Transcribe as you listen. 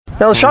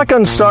Now, the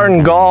shotgun start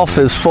in golf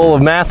is full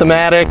of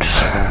mathematics.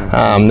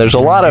 There's a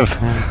lot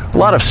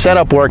of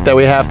setup work that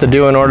we have to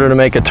do in order to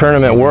make a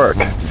tournament work.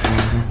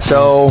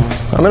 So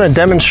I'm going to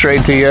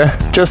demonstrate to you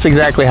just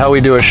exactly how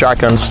we do a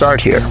shotgun start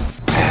here.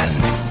 And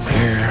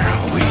here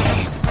we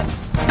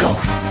go.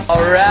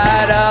 All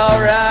right.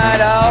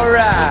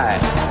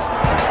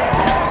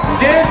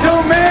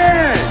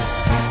 Gentlemen,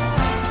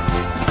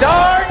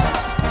 start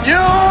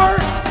your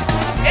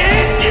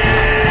engine!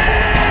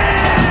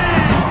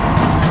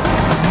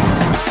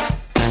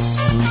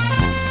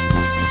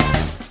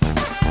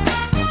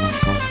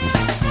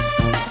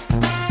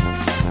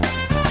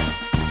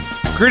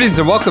 Greetings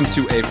and welcome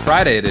to a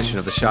Friday edition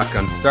of the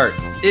Shotgun Start.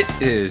 It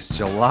is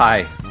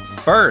July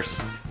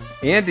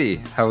 1st. Andy,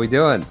 how we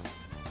doing?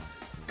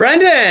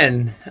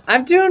 Brendan,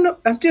 I'm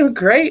doing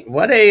great.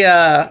 What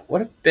a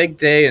big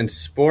day in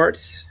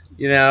sports.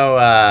 You know,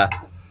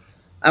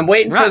 I'm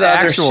waiting for the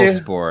actual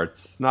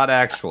sports, not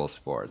actual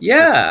sports.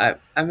 Yeah,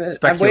 I'm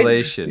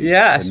speculation.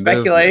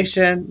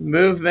 Speculation,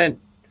 movement.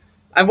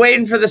 I'm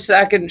waiting for the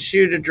second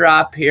shoe to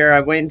drop here.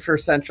 I'm waiting for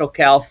Central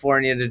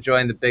California to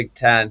join the Big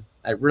Ten.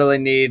 I really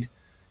need,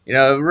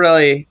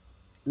 really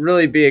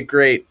be a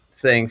great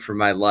thing for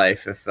my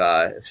life if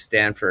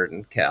Stanford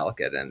and Cal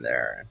get in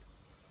there.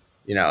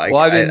 I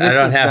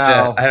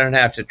don't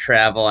have to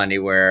travel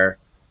anywhere,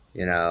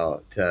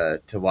 to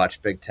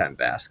watch Big Ten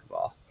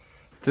basketball.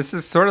 This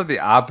is sort of the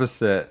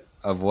opposite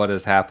of what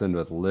has happened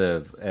with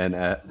LIV, and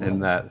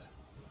in that,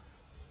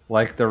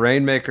 like, the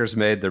Rainmakers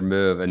made their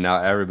move, and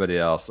now everybody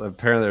else.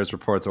 Apparently, there's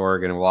reports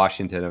Oregon and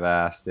Washington have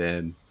asked,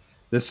 and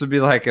this would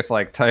be like if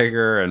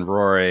Tiger and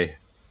Rory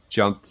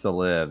jumped to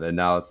LIV, and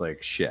now it's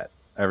like shit.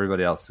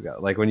 Everybody else has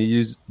got, like, when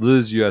you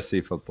lose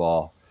USC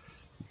football.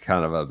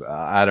 Kind of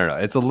I don't know.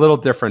 It's a little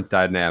different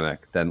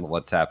dynamic than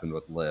what's happened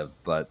with LIV,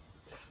 but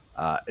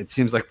it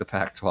seems like the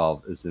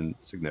Pac-12 is in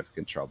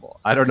significant trouble.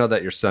 I don't know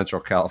that your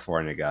Central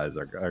California guys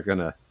are going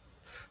to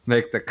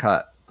make the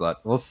cut,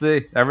 but we'll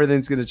see.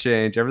 Everything's going to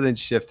change. Everything's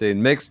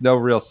shifting. Makes no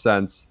real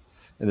sense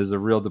and is a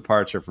real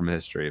departure from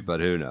history,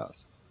 but who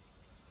knows?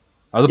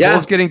 Are the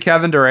Bulls getting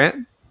Kevin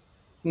Durant?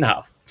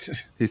 No.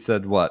 He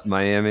said what?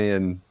 Miami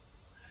and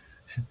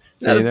Phoenix?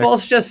 No, the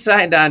Bulls just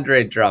signed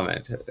Andre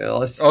Drummond.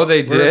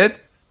 They did?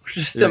 We're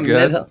just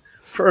a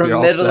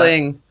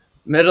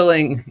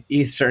middling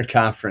Eastern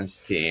Conference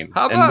team,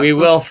 and we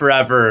will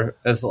forever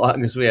as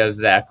long as we have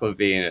Zach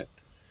LaVine and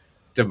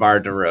DeMar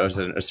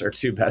DeRozan as our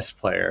two best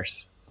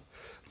players.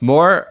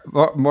 More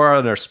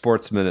on our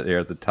sports minute here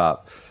at the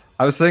top.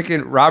 I was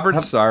thinking Robert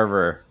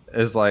Sarver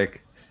is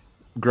like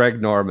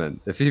Greg Norman.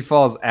 If he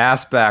falls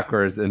ass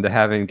backwards into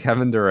having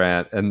Kevin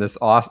Durant and this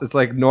awesome, it's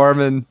like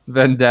Norman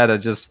Vendetta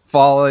just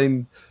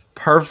falling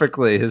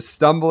perfectly, his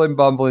stumbling,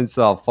 bumbling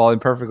self falling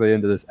perfectly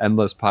into this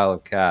endless pile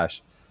of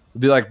cash.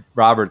 It'd be like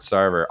Robert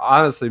Sarver.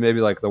 Honestly,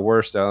 maybe like the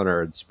worst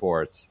owner in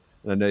sports.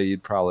 And I know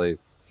you'd probably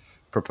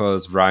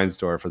propose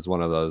Reinsdorf as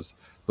one of those.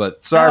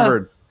 But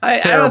Sarver, I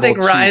don't think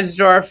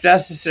Reinsdorf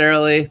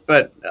necessarily,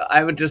 but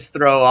I would just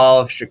throw all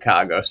of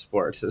Chicago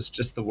sports as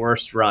just the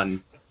worst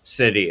run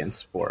city in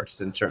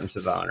sports in terms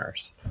of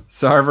owners.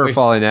 Sarver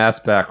falling ass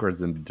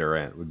backwards into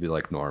Durant would be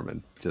like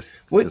Norman, just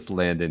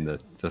landing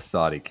the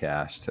Saudi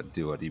cash to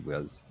do what he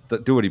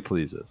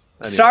pleases.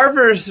 Anyways.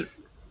 Sarver's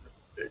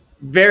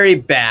very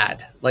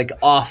bad, like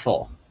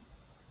awful.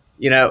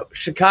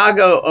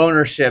 Chicago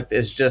ownership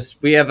is just,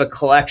 we have a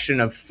collection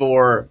of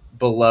 4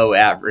 below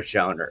average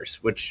owners,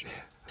 which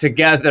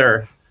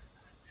together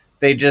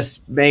they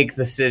just make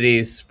the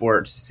city's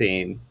sports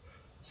scene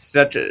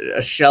such a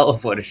shell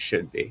of what it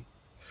should be.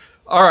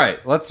 All right,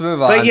 let's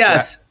move on. But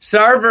yes,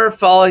 Sarver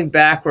falling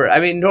backward. I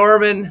mean,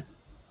 Norman,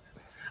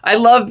 I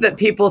love that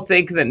people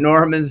think that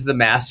Norman's the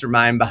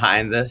mastermind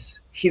behind this.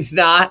 He's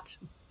not.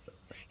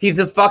 He's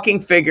a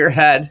fucking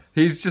figurehead.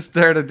 He's just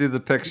there to do the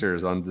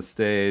pictures on the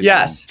stage.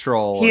 Yes. And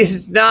troll.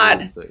 He's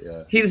not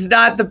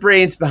the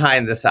brains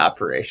behind this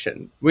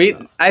operation.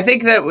 I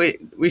think that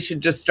we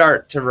should just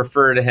start to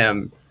refer to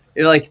him,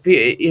 like,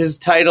 his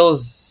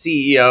title's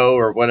CEO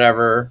or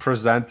whatever.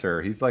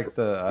 Presenter. He's like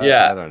the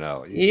I don't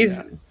know.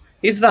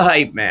 He's the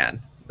hype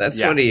man.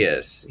 That's what he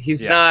is.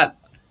 He's not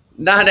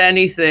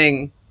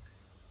anything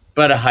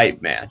but a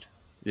hype man.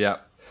 Yeah.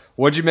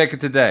 What'd you make it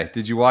today?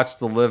 Did you watch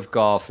the LIV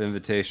Golf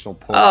Invitational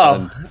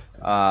Portland?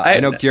 I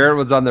know Garrett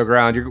was on the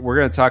ground. We're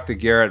going to talk to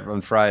Garrett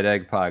on Fried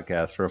Egg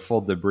Podcast for a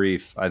full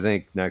debrief, I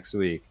think, next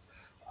week.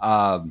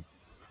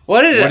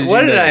 What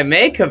did I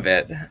make of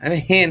it? I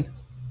mean,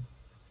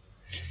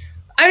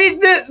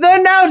 the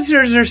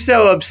announcers are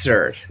so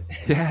absurd.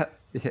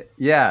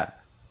 Yeah.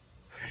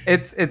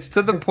 It's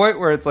to the point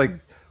where it's like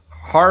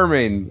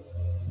harming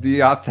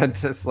the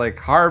authentic, like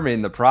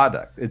harming the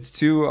product. It's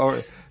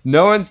too.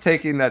 No one's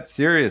taking that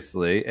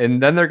seriously,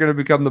 and then they're going to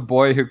become the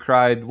boy who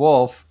cried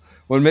wolf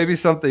when maybe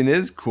something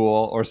is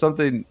cool or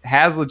something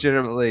has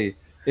legitimately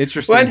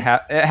interesting it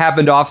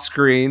happened off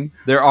screen.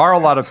 There are a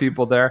lot of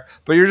people there,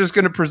 but you're just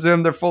going to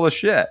presume they're full of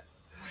shit.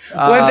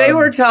 When they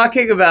were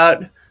talking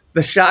about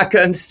the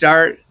shotgun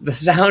start, the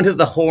sound of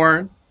the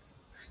horn,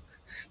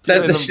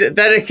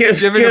 that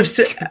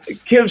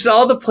it gives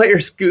all the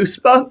players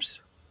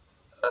goosebumps.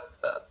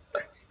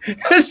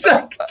 It's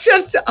like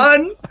just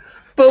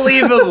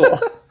unbelievable.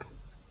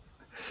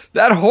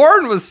 That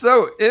horn was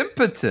so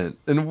impotent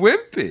and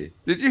wimpy.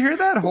 Did you hear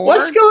that horn?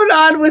 What's going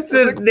on with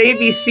the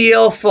Navy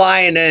SEAL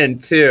flying in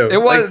too?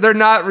 They're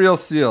not real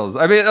SEALs.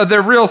 I mean,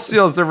 they're real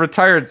SEALs. They're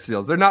retired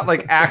SEAls. They're not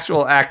like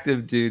actual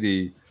active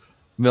duty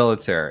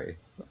military.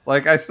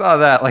 Like I saw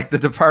that, like the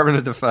Department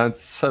of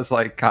Defense has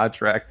like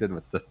contracted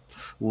with the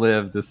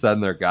LIV to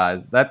send their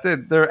guys.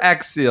 They're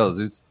ex-SEALs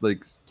who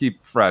like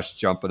keep fresh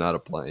jumping out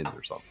of planes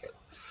or something.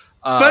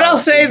 But I'll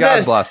say God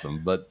this: bless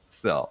them, but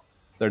still,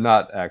 they're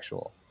not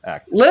actual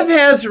actors. LIV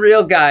has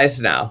real guys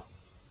now.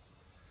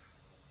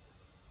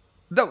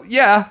 No,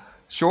 yeah,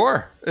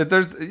 sure.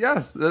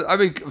 Yes. I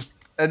mean,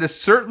 and it's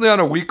certainly on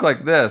a week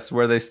like this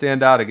where they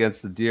stand out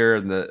against the Deere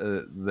and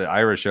the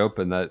Irish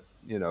Open that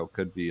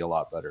could be a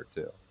lot better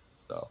too.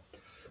 So,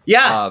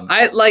 yeah,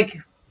 I like.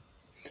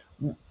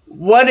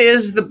 What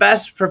is the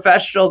best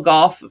professional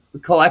golf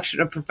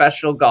collection of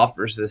professional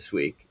golfers this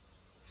week?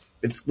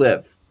 It's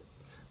LIV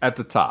at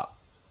the top.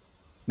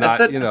 Not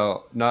which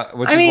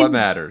is what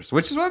matters.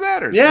 Which is what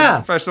matters. Yeah,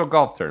 it's a professional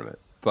golf tournament.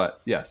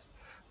 But yes,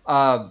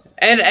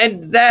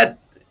 and that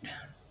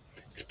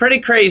it's pretty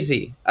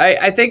crazy.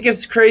 I think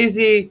it's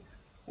crazy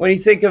when you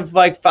think of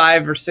like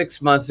 5 or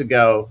 6 months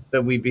ago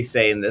that we'd be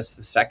saying this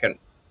the second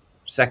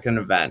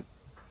event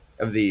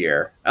of the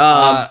year.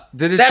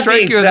 Did it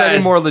strike you as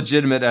any more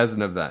legitimate as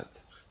an event?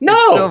 No,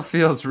 it still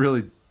feels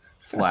really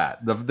flat.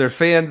 Their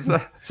fans.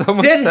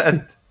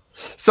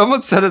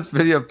 Someone sent us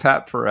video of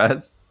Pat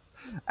Perez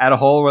at a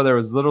hole where there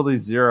was literally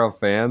 0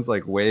 fans,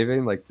 like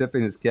waving, like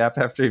tipping his cap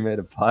after he made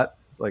a putt.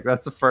 Like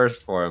that's a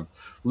first for him.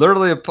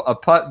 Literally a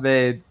putt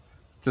made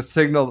to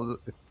signal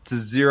to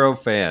 0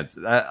 fans.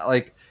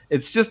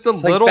 It's just a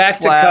little like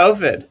back flat. To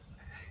COVID.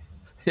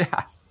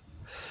 Yes.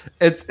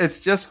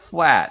 It's just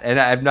flat, and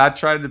I've not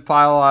tried to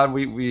pile on.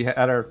 We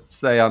had our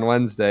say on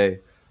Wednesday.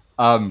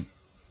 We're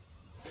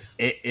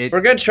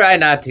gonna try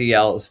not to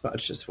yell as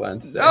much as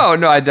Wednesday.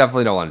 No, I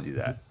definitely don't want to do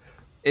that.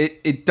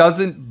 It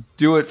doesn't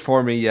do it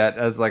for me yet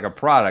as like a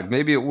product.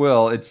 Maybe it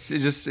will. It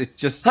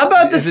just. How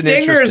about the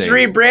Stingers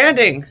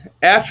rebranding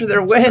after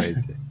their win?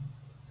 Crazy.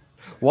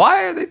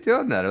 Why are they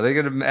doing that? Are they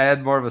going to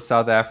add more of a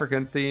South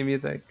African theme? You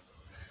think?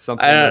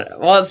 Something.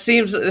 Well, it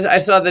seems I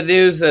saw the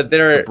news that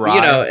they're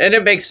and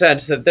it makes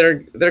sense that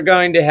they're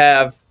going to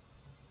have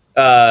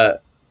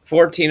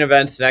 14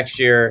 events next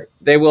year.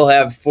 They will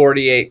have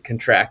 48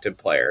 contracted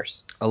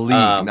players. A league,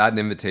 not an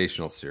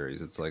invitational series.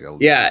 It's like a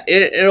league. Yeah,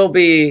 it'll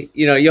be,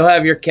 you'll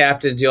have your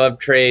captains, you'll have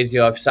trades,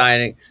 you'll have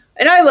signing.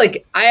 And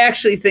I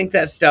actually think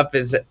that stuff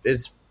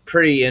is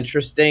pretty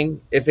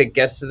interesting if it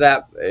gets to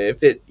that.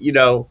 If it,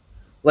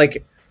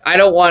 I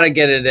don't want to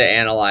get into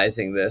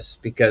analyzing this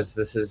because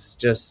this is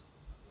just,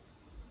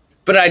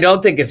 but I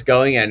don't think it's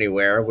going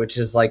anywhere, which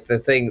is like the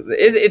thing.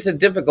 It's a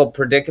difficult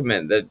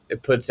predicament that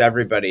it puts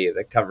everybody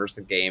that covers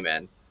the game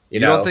in. You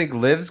don't think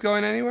LIV's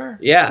going anywhere?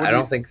 Yeah, I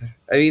don't think.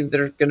 I mean,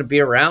 they're going to be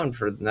around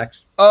for the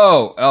next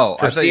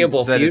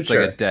foreseeable future. It's like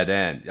a dead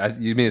end.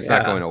 You mean it's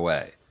not going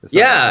away?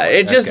 Yeah,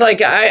 it just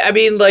like I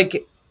mean,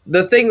 like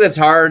the thing that's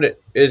hard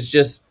is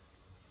just.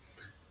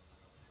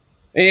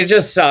 It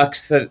just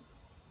sucks that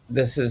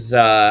this is.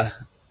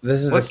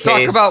 Let's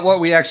talk about what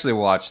we actually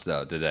watched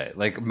though today.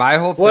 Like my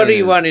whole thing. What do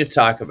you want to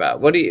talk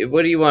about? What do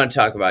you want to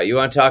talk about? You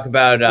want to talk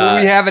about?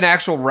 We have an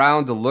actual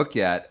round to look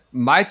at.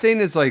 My thing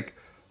is like.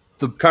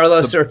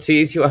 Carlos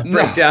Ortiz, you want to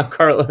break down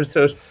Carlos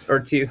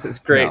Ortiz's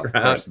great round?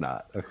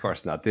 Of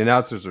course not. The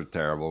announcers are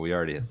terrible. We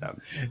already hit them.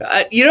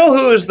 You know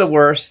who is the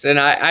worst? And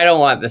I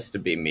don't want this to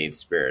be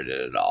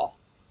mean-spirited at all.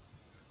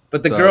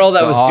 But the girl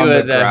that was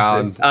doing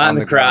on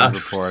the ground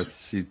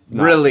reports, she's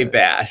really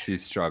bad. She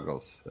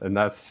struggles. And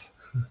that's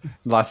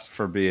less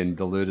for being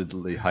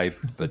deludedly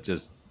hyped, but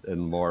just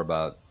and more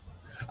about...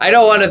 I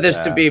don't want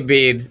this to be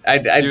mean.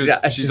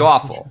 She's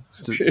awful.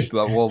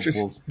 But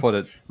we'll put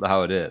it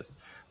how it is.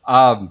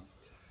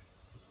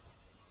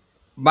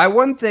 My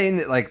one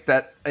thing like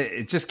that,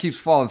 it just keeps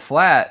falling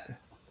flat,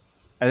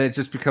 and it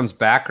just becomes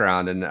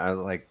background. And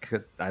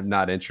I'm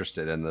not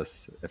interested in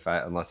this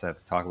unless I have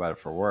to talk about it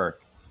for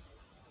work.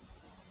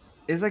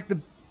 Is like the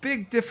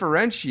big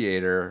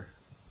differentiator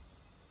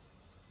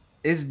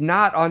is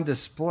not on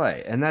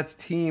display, and that's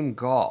team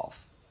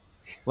golf.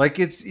 Like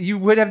you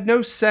would have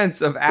no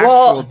sense of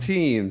actual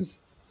teams.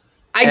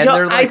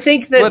 I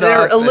think that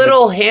they're a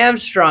little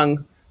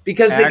hamstrung.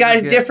 Because they got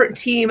a different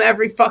team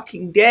every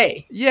fucking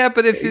day. Yeah,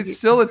 but if it's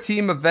still a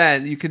team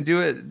event, you can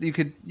do it. You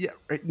could,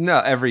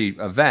 every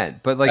event,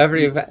 but like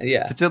every event,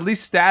 yeah. If it's at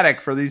least static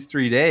for these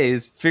 3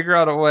 days, figure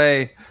out a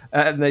way.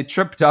 And they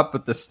tripped up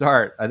at the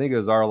start. I think it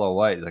was Arlo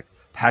White, like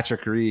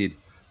Patrick Reed,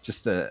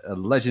 just a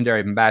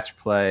legendary match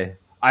play.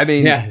 I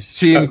mean,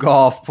 team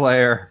golf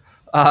player.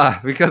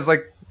 Because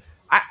like.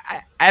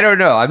 I don't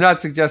know. I'm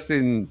not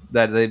suggesting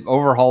that they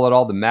overhaul it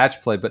all the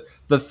match play, but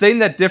the thing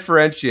that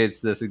differentiates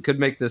this and could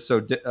make this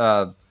so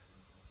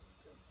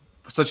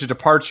such a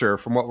departure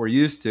from what we're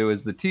used to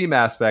is the team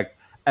aspect,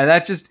 and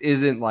that just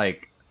isn't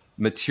like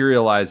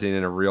materializing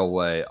in a real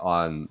way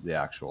on the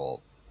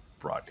actual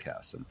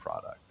broadcast and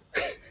product.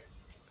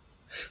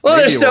 Well,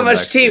 Maybe there's so one much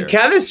next team year.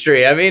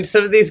 chemistry. I mean,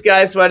 some of these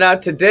guys went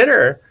out to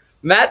dinner,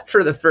 met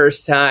for the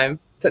first time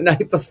the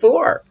night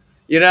before,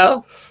 you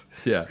know?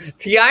 Yeah.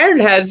 The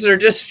Ironheads are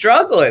just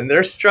struggling.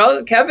 They're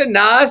struggling. Kevin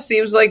Na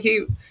seems like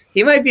he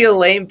might be a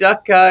lame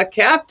duck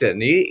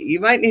captain. You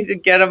might need to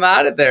get him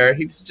out of there.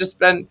 He's just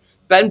been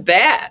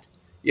bad,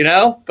 you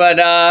know? But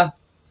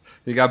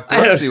You got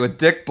Brooksy with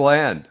Dick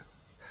Bland.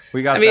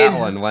 We got I mean, that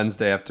one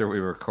Wednesday after we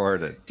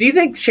recorded. do you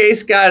think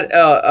Chase got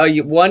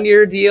a 1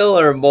 year deal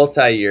or a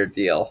multi-year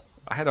deal?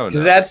 I don't know.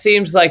 Because that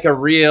seems like a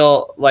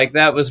real, like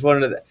that was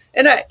one of the,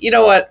 and you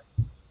know what?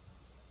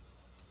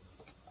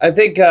 I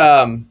think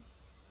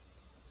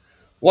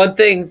one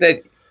thing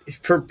that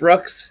for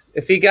Brooks,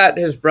 if he got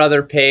his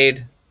brother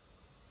paid,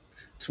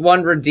 it's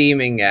one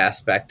redeeming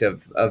aspect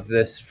of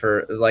this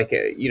for like,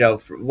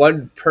 for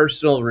one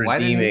personal Why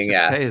didn't he redeeming just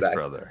aspect. pay his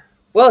brother?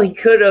 Well, he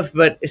could have,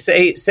 but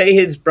say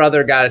his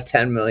brother got a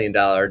 $10 million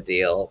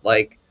deal.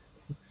 Like,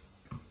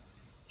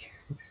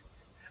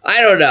 I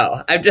don't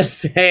know. I'm just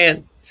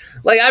saying.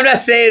 Like, I'm not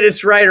saying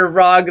it's right or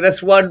wrong.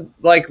 That's one,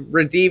 like,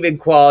 redeeming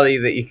quality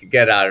that you could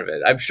get out of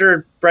it. I'm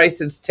sure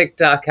Bryson's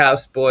TikTok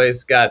house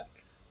boys got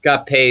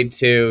paid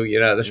too. You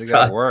know, there's They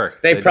probably got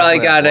work. They probably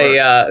got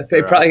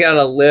definitely got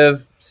a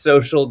LIV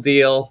social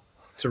deal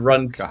to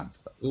run God.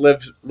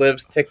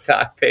 LIV's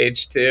TikTok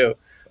page too.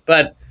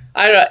 But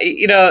I don't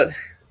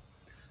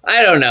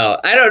know.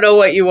 I don't know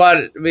what you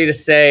want me to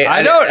say.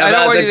 I don't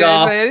want the you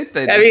golf. to say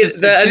anything. I mean,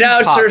 the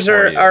announcers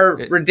are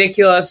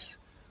ridiculous.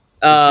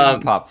 It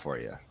didn't pop for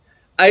you.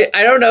 I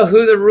don't know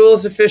who the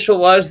rules official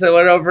was that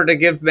went over to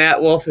give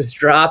Matt Wolf his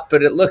drop,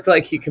 but it looked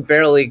like he could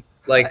barely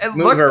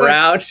move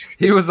around.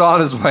 He was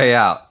on his way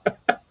out.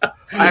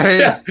 I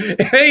mean,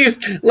 He was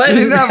letting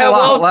didn't have a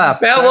lot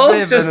left. Matt That may Wolf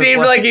have just been his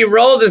seemed last- like he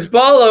rolled his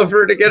ball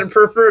over to get a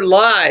preferred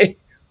lie.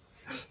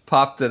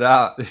 popped it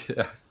out.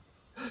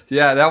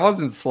 Yeah, that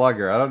wasn't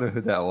Slugger. I don't know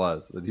who that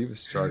was, but he was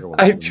struggling.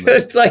 I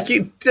just he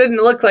didn't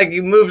look like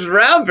he moves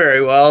around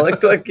very well. It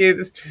looked like he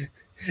just.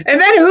 And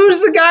then who's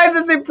the guy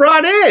that they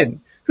brought in?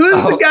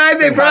 Who's the guy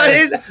they brought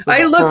in?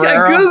 I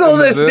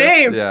Googled his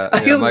name. Yeah, I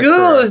Mike Googled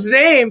Pereira. his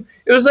name.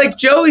 It was like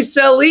Joey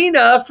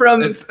Salina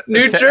from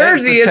New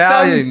Jersey. It's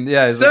Italian.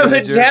 Yeah, some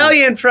like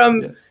Italian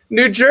from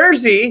New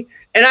Jersey.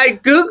 And I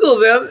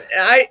Googled him.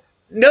 And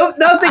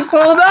nothing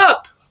pulled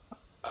up.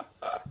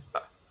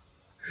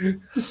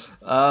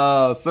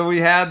 Oh, so we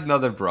had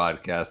another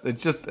broadcast.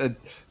 It's just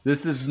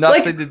this is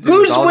nothing to do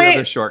with all the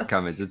other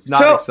shortcomings. It's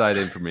not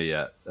exciting for me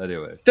yet.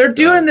 Anyways, they're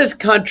doing this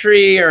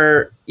country,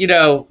 or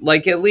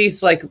like at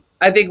least like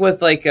I think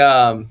with like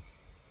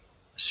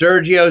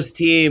Sergio's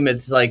team,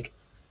 it's like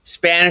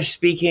Spanish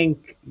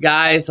speaking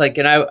guys. Like,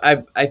 and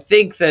I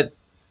think that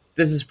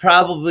this is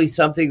probably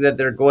something that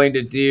they're going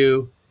to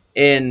do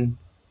in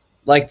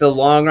like the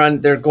long run.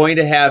 They're going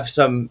to have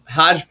some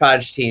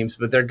hodgepodge teams,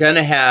 but they're going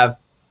to have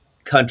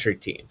country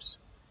teams.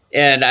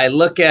 And I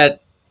look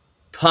at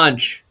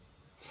Punch,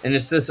 and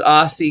it's this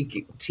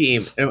Aussie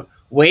team, and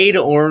Wade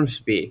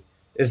Ormsby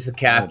is the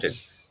captain.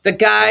 The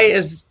guy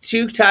is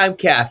two-time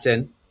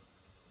captain.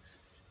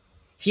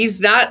 He's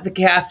not the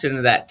captain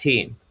of that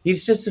team.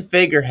 He's just a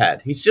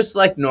figurehead. He's just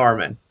like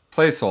Norman.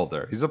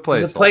 Placeholder. He's a placeholder.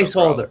 He's a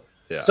placeholder.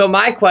 Yeah. So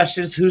my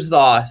question is, who's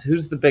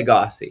the big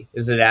Aussie?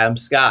 Is it Adam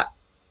Scott?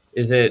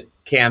 Is it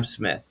Cam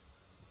Smith?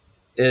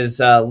 Is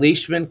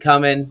Leishman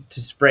coming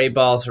to spray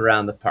balls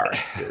around the park?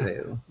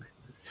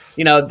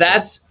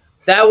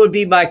 That would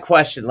be my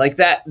question. Like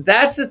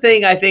that's the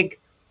thing I think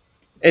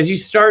as you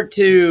start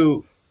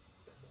to.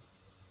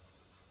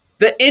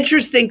 The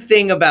interesting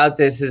thing about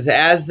this is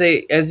as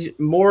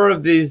more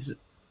of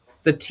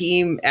the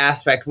team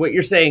aspect, what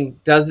you're saying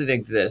doesn't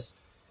exist,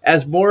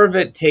 as more of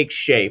it takes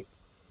shape.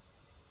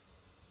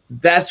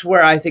 That's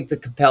where I think the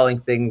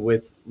compelling thing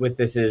with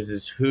this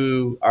is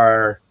who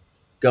are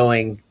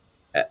going.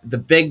 The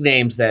big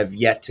names that have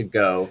yet to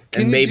go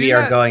and maybe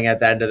are going at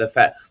the end of the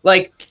fat.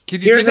 Like, can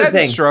you here's do that the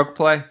thing. in stroke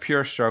play,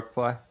 pure stroke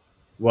play?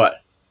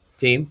 What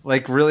team?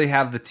 Like really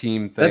have the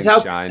team thing That's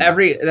how shine.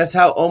 That's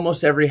how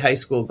almost every high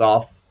school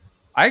golf.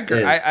 I agree.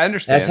 Is. I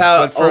understand. That's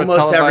how but for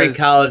almost every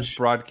college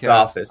broadcast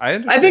golf is. I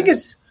understand. I think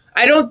it's.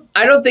 I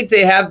don't think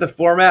they have the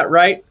format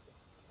right,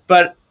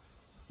 but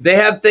they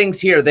have things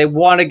here. They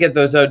want to get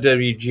those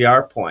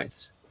OWGR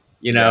points.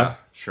 Yeah,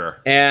 sure.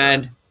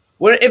 And.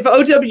 What if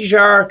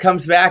OWGR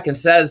comes back and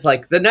says,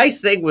 like, the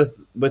nice thing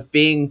with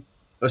being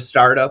a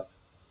startup,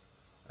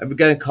 I'm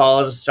going to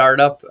call it a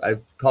startup.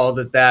 I've called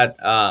it that.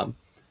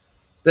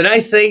 The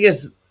nice thing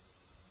is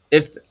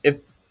if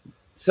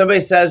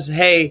somebody says,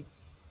 hey,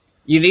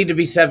 you need to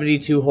be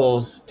 72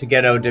 holes to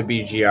get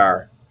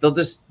OWGR, they'll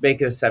just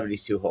make it a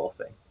 72-hole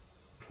thing.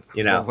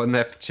 Well, wouldn't they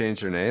have to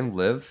change their name?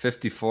 LIV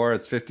 54.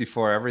 It's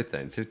 54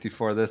 everything.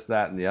 54 this,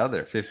 that, and the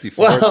other.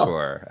 54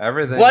 tour.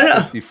 Everything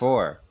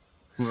 54.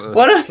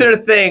 One other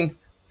thing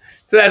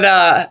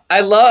that I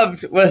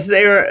loved was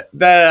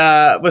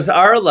was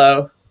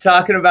Arlo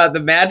talking about the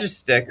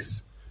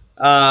Magistics,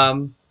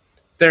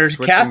 their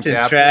captain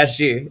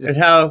strategy, and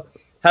how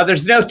how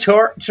there's no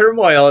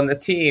turmoil in the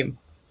team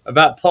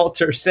about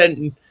Poulter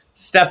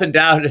stepping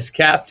down as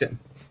captain.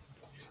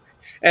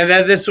 And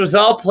then this was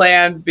all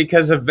planned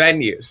because of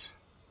venues.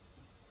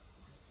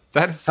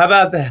 How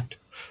about that?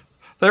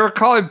 They were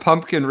calling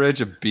Pumpkin Ridge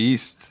a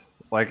beast.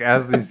 Like,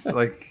 as these,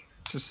 like,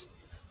 just...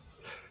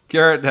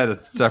 Garrett had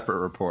a separate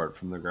report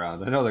from the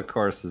ground. I know the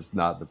course is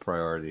not the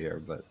priority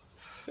here, but...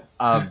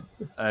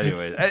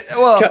 anyway.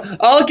 Well,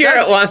 all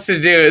Garrett wants to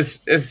do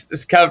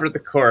is cover the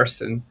course,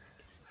 and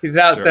he's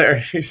out there.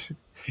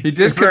 He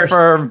did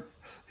confirm...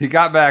 He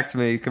got back to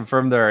me,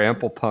 confirmed there are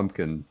ample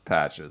pumpkin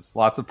patches.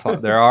 Lots of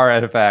there are,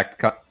 in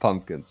fact,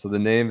 pumpkins. So the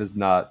name is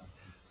not,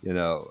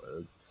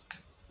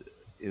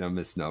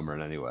 misnomer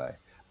in any way.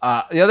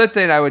 The other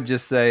thing I would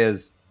just say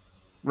is,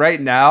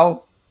 right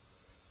now,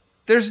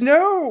 there's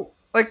no,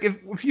 like,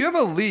 if you have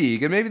a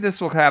league, and maybe this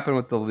will happen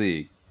with the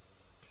league,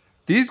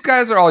 these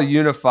guys are all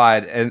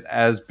unified and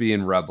as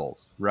being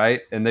rebels,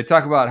 right? And they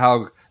talk about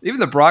how even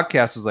the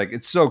broadcast was like,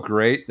 it's so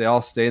great. They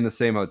all stay in the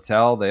same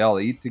hotel. They all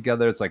eat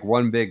together. It's like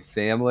one big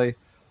family.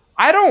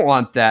 I don't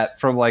want that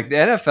from, like, the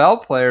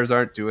NFL players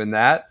aren't doing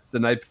that the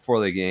night before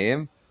the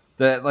game.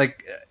 That,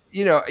 like,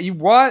 you don't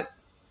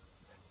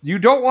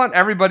want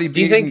everybody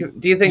being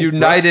do you think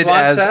united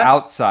as that?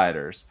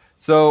 Outsiders.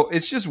 So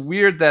it's just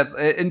weird that,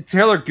 and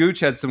Taylor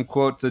Gooch had some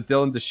quote to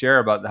Dylan DeShare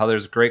about how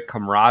there's great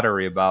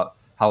camaraderie about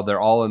how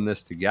they're all in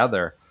this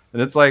together.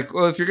 And it's like,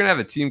 well, if you're going to have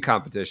a team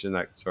competition,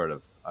 that sort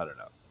of, I don't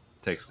know,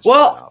 takes the shine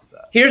off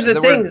that. Here's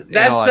the thing.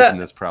 That's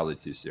this probably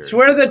too serious. It's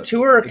where the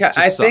tour,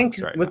 I think,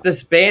 right with now.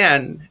 This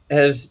ban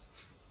has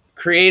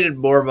created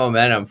more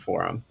momentum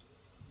for them.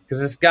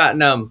 Because it's gotten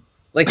them,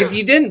 like, if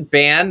you didn't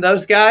ban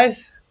those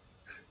guys,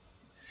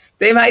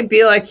 they might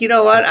be like, you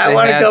know what, I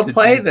want to go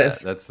play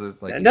this. That's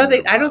like, no,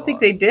 I don't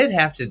think they did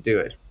have to do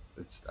it.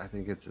 I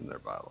think it's in their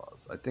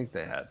bylaws. I think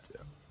they had to.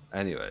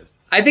 Anyways,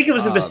 I think it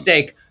was a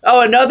mistake. Oh,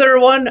 another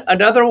one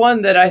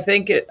that I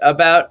think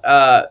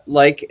about,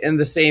 like, in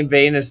the same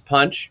vein as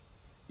Punch.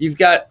 You've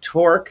got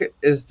Torque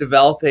is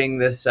developing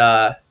this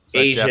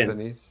Asian.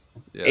 Japanese?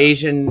 Yeah.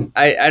 Asian.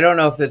 I don't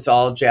know if it's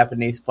all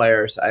Japanese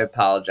players. I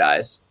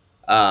apologize,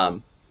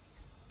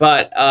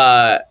 but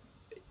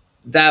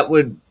that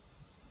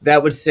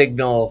would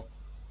signal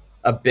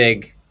a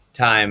big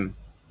time,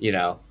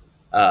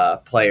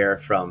 player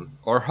from,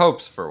 or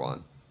hopes for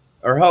one.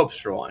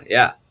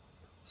 Yeah.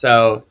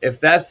 So if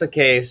that's the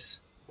case,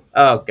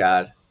 oh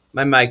God,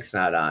 my mic's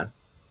not on.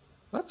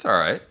 That's all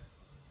right.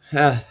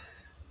 I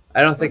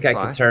don't think That's I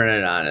fine. can turn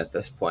it on at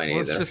this point Well,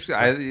 either. it's just,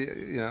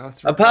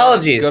 it's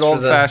Apologies good for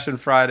old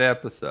fashioned Friday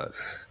episode.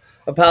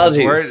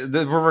 Apologies.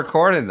 We're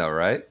recording though,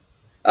 right?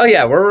 Oh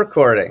yeah, we're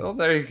recording. Well,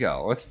 there you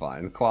go. It's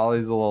fine.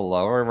 Quality's a little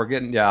lower. We're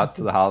getting you out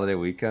to the holiday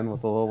weekend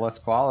with a little less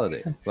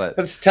quality, but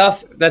That's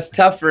tough. That's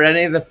tough for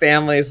any of the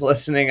families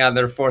listening on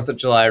their 4th of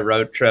July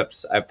road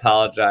trips. I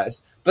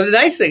apologize. But the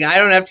nice thing, I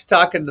don't have to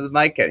talk into the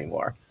mic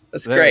anymore.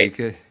 That's great.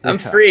 I'm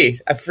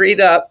free. I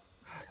freed up.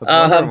 I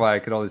was wondering why I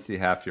could only see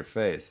half your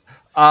face.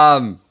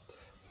 All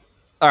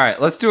right,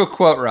 let's do a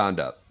quote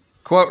roundup.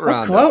 Quote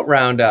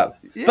roundup.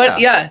 Yeah. But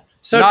yeah,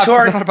 so not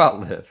Torque. about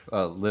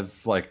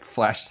Live like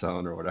Flash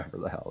Zone or whatever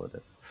the hell it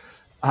is.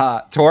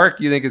 Torque,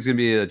 you think is going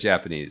to be a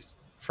Japanese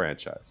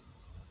franchise?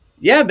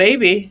 Yeah,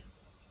 maybe.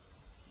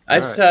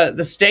 All right.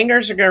 The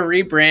Stingers are going to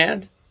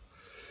rebrand.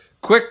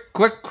 Quick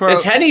quote.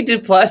 Is Henny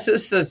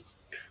Duplessis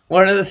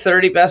one of the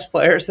 30 best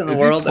players in the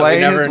world? Is he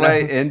playing that we never his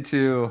way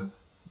know?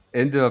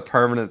 into a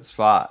permanent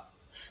spot?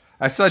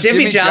 I saw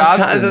Jimmy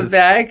Johnson's in the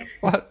bag.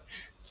 What?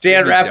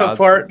 Dan Jimmy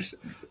Rappaport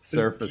Johnson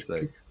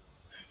surfacing.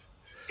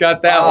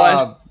 got that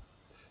one.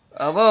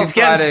 A little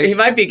Friday. He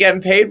might be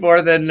getting paid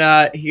more than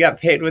he got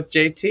paid with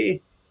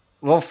JT.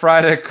 Little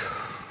Friday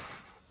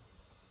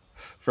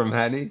from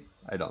Henny?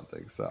 I don't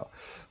think so.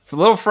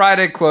 Little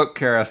Friday quote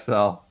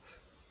carousel.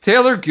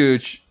 Taylor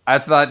Gooch, I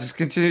thought, just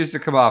continues to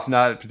come off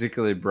not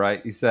particularly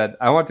bright. He said,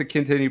 I want to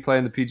continue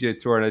playing the PGA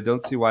Tour, and I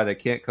don't see why they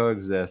can't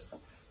coexist.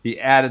 He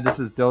added, this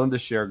is Dylan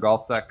DeShare,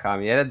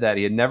 golf.com. He added that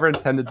he had never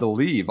intended to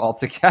leave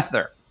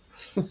altogether.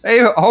 Hey,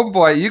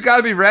 homeboy, you got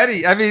to be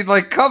ready. I mean,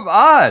 like, come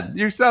on.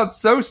 You sound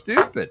so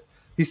stupid.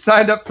 He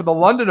signed up for the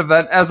London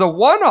event as a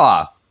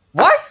one-off.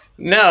 What?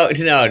 No.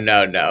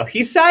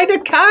 He signed a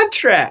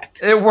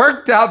contract. It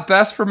worked out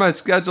best for my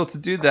schedule to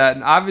do that,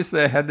 and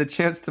obviously I had the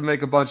chance to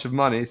make a bunch of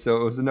money, so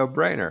it was a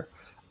no-brainer.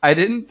 I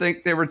didn't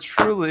think they were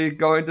truly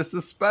going to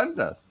suspend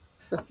us.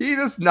 He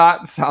does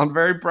not sound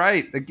very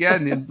bright.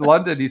 Again, in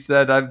London, he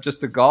said, I'm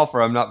just a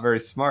golfer. I'm not very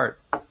smart.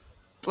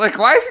 Like,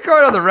 why is he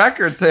going on the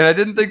record saying, I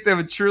didn't think they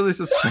would truly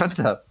suspend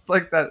us? It's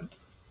like that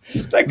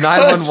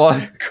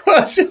 911.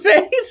 Quote's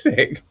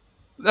amazing.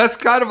 That's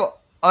kind of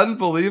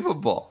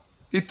unbelievable.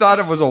 He thought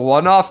it was a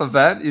one-off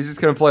event. He's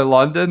just going to play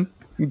London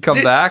and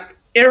come back.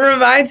 It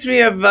reminds me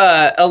of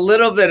a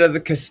little bit of the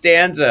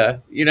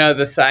Costanza, the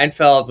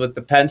Seinfeld with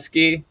the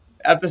Penske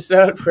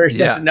episode where he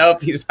doesn't know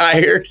if he's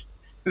hired.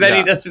 Then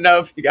he doesn't know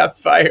if he got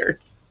fired.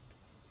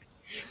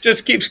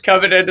 Just keeps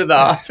coming into the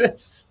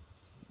office.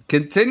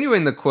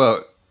 Continuing the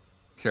quote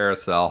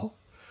carousel.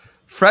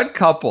 Fred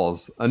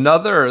Couples,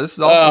 this is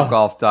also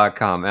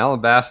golf.com. Alan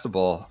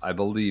Bastable, I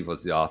believe,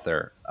 was the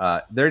author.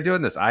 They're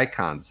doing this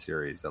Icon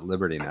series at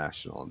Liberty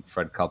National, and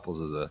Fred Couples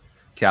is a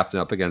captain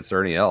up against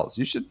Ernie Els.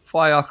 You should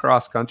fly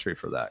across country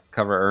for that.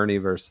 Cover Ernie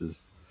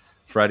versus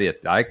Freddie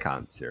at the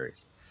Icon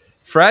series.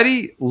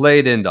 Freddie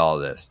laid into all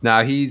this.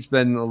 Now, he's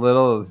been a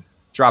little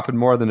dropping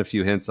more than a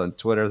few hints on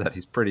Twitter that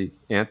he's pretty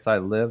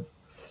anti-LIV.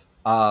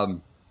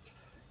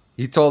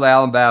 He told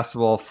Alan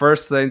Bastable,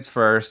 first things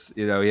first,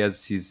 he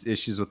has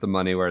issues with the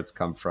money, where it's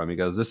come from. He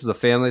goes, this is a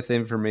family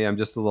thing for me. I'm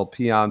just a little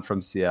peon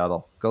from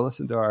Seattle. Go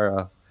listen to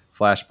our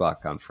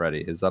flashback on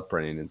Freddie, his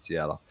upbringing in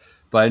Seattle.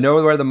 But I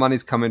know where the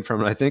money's coming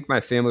from, and I think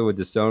my family would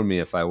disown me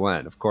if I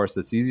went. Of course,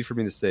 it's easy for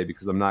me to say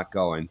because I'm not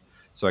going,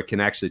 so I can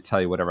actually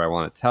tell you whatever I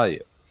want to tell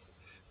you.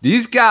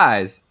 These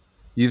guys,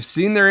 you've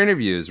seen their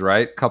interviews,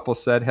 right? Couple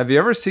said, have you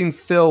ever seen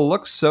Phil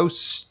look so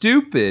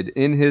stupid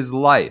in his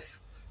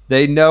life?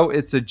 They know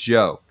it's a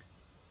joke.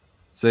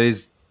 So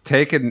he's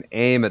taking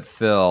aim at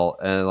Phil,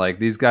 and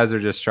these guys are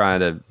just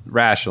trying to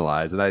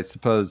rationalize. And I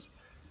suppose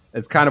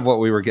it's kind of what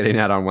we were getting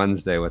at on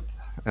Wednesday and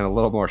a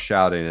little more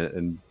shouting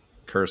and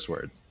curse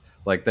words.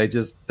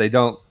 They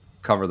don't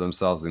cover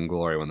themselves in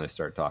glory when they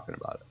start talking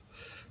about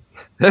it.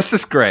 This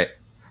is great.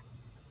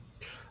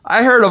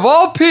 I heard, of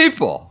all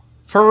people,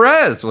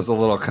 Perez was a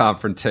little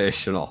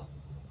confrontational.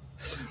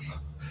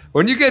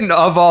 When you get an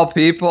 "of all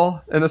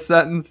people" in a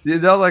sentence,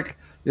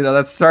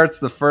 that starts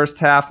the first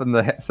half, and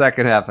the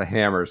second half a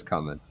hammer's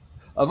coming.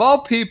 Of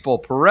all people,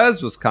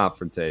 Perez was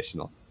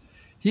confrontational.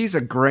 He's a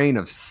grain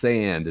of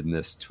sand in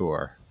this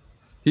tour.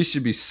 He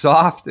should be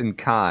soft and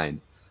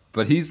kind,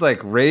 but he's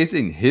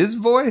raising his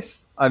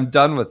voice. I'm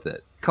done with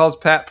it. Calls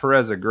Pat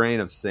Perez a grain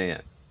of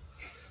sand.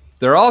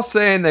 They're all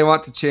saying they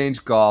want to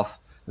change golf,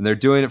 and they're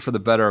doing it for the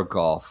better of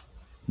golf.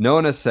 No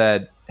one has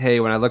said, hey,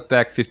 when I look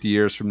back 50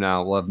 years from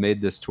now, we'll have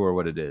made this tour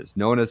what it is.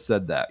 No one has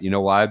said that. You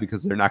know why?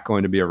 Because they're not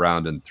going to be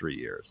around in 3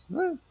 years.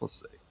 We'll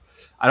see.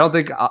 I don't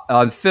think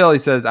on Phil, he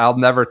says, I'll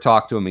never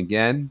talk to him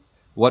again.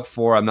 What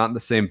for? I'm not in the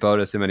same boat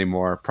as him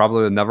anymore.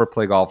 Probably will never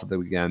play golf with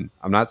him again.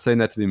 I'm not saying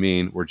that to be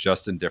mean. We're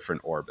just in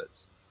different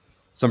orbits.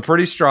 Some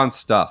pretty strong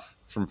stuff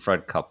from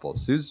Fred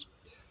Couples, who's,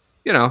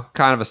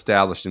 kind of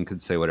established and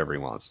could say whatever he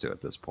wants to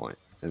at this point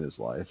in his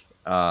life.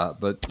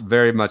 But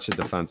very much in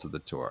defense of the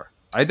tour.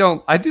 I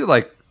do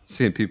like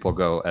seeing people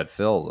go at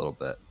Phil a little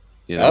bit.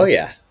 Oh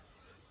yeah.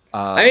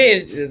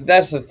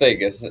 That's the thing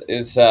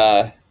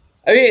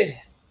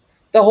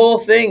the whole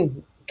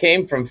thing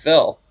came from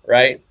Phil,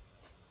 right?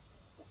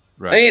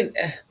 Right.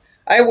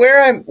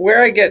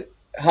 Where I get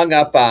hung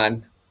up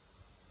on,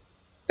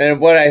 and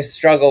what I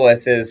struggle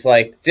with is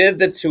did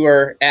the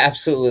tour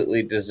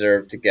absolutely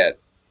deserve to get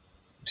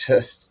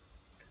just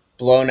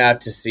blown out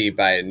to sea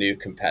by a new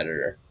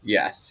competitor?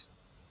 Yes.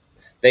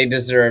 They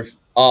deserve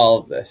all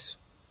of this.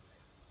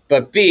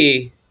 But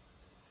B,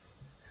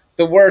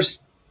 the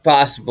worst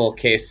possible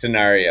case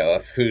scenario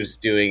of who's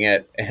doing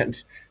it,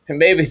 and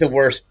maybe the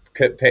worst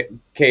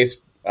case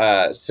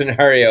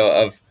scenario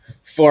of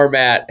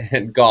format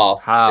and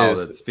golf, how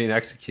it's being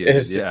executed,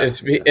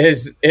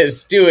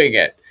 is doing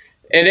it,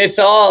 and it's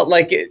all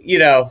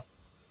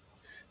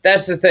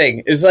that's the thing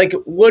is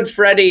would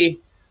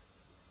Freddie,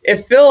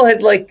 if Phil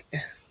had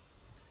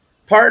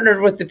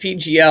partnered with the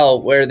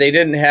PGL where they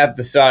didn't have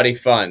the Saudi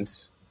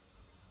funds,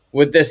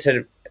 would this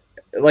have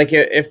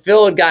if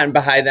Phil had gotten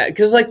behind that?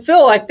 Because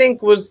Phil, I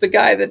think, was the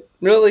guy that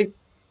really,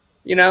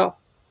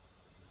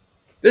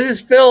 this is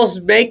Phil's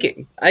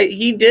making.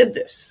 He did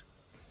this.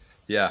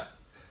 Yeah.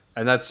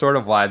 And that's sort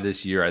of why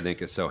this year I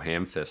think is so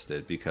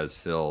ham-fisted, because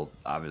Phil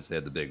obviously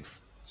had the big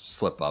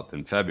slip up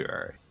in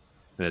February.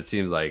 And it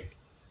seems like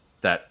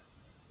that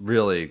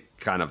really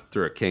kind of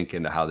threw a kink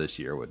into how this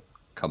year would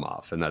come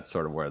off. And that's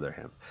sort of where they're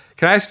ham.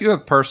 Can I ask you a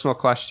personal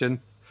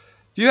question?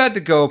 If you had to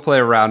go play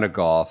a round of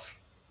golf,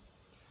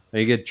 and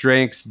you get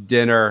drinks,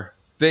 dinner,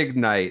 big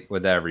night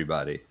with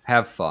everybody,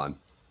 have fun,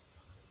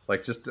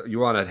 you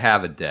want to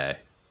have a day,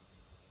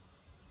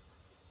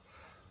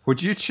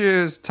 would you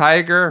choose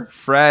Tiger,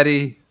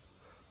 Freddie,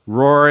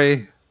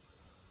 Rory,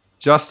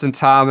 Justin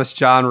Thomas,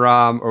 John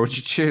Rahm, or would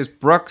you choose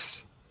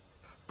Brooks,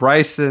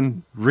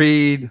 Bryson,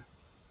 Reed,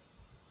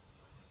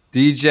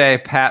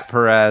 DJ, Pat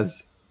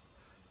Perez?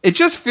 It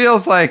just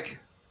feels like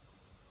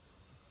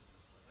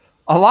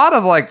a lot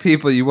of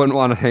people you wouldn't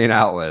want to hang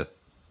out with.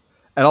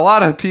 And a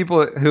lot of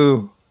people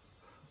who,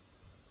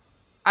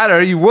 I don't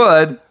know, you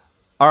would,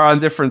 are on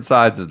different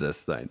sides of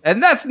this thing.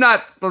 And that's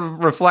not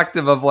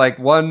reflective of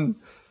one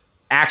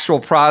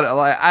actual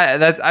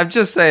product. I'm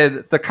just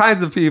saying the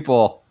kinds of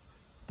people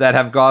that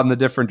have gone the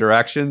different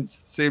directions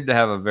seem to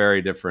have a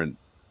very different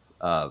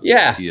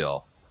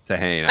deal to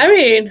hang out.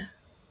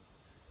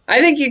 I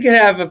think you could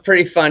have a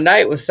pretty fun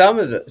night with some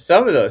of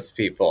those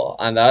people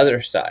on the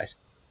other side.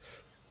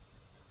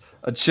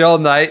 A chill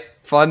night,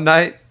 fun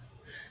night.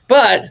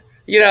 But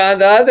on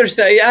the other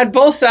side, on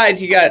both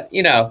sides, you got,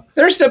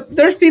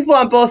 there's people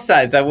on both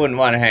sides I wouldn't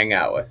want to hang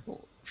out with.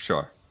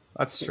 Sure.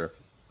 That's true.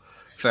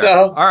 Fair.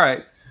 So, all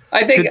right.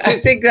 I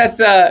think that's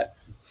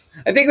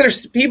I think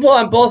there's people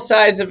on both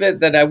sides of it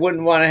that I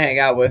wouldn't want to hang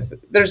out with.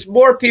 There's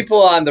more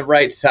people on the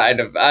right side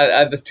of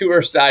the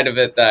tour side of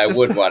it that I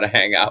would want to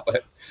hang out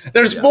with.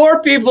 There's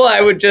more people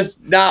I would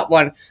just not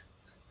want.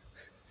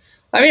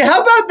 I mean,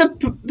 how about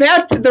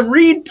the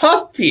Reed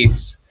puff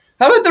piece?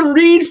 How about the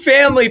Reed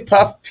family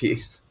puff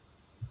piece?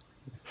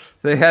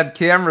 They had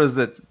cameras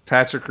at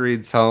Patrick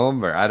Reed's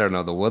home, or I don't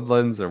know, the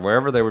Woodlands, or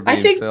wherever they were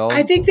being filmed.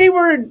 I think they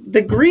were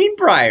the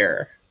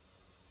Greenbrier.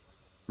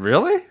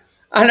 Really?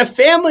 On a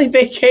family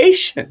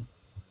vacation.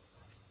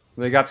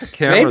 They got the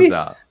cameras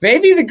out.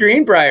 Maybe the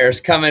Greenbrier's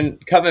coming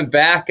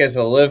back as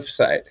a LIV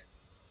site.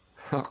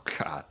 Oh,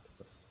 God.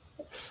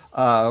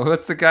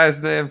 What's the guy's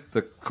name?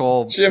 The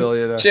coal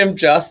billionaire? Jim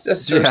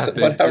Justice or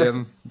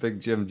whatever. Big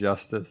Jim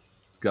Justice.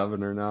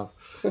 Governor now.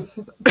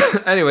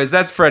 Anyways,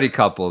 that's Freddie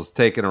Couples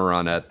taking a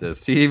run at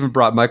this. He even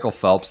brought Michael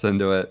Phelps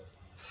into it.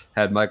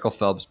 Had Michael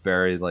Phelps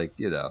buried, like,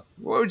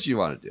 what would you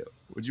want to do?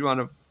 Would you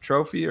want a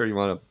trophy or you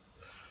want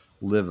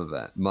a LIV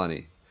event?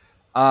 Money.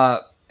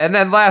 And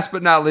then last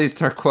but not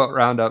least, our quote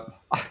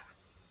roundup.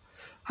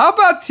 How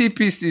about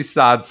TPC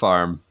Sod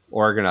Farm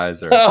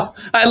organizer? Oh,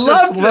 I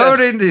love this.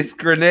 Loading this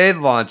grenade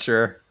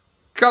launcher,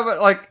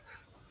 coming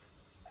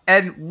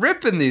and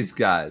ripping these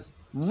guys.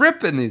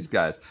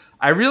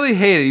 I really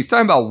hate it. He's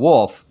talking about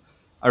Wolf.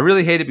 I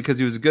really hate it because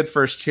he was a good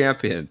first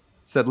champion.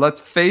 Said, let's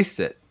face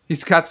it.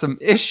 He's got some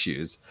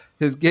issues.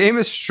 His game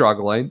is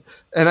struggling.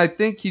 And I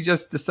think he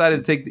just decided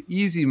to take the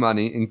easy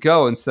money and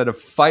go instead of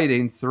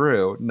fighting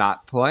through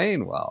not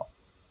playing well.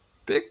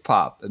 Big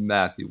pop in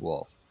Matthew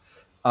Wolf.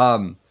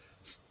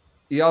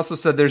 He also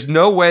said, there's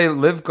no way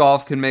LIV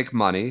Golf can make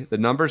money. The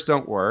numbers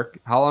don't work.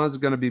 How long is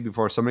it going to be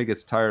before somebody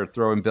gets tired of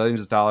throwing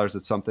billions of dollars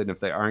at something if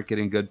they aren't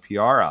getting good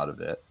PR out of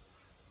it?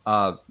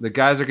 The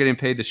guys are getting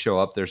paid to show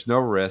up. There's no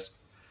risk.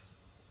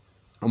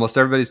 Almost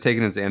everybody's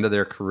taking it as the end of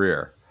their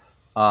career.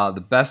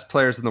 The best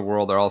players in the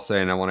world are all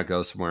saying, I want to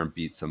go somewhere and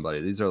beat somebody.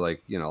 These are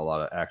like, a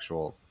lot of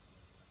actual,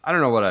 I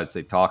don't know what I'd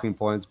say talking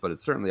points, but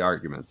it's certainly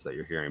arguments that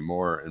you're hearing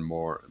more and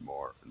more and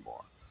more and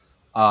more.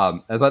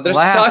 But there's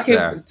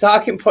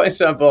talking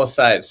points on both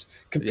sides.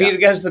 Compete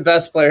against the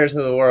best players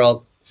in the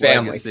world.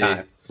 Family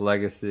time.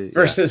 Legacy.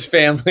 Versus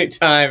family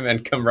time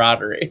and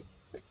camaraderie.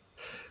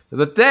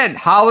 But then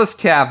Hollis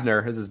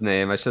Kavner is his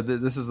name. I said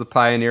that this is the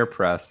Pioneer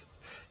Press.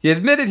 He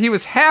admitted he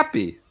was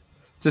happy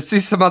to see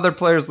some other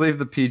players leave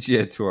the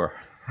PGA Tour.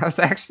 I was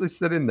actually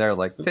sitting there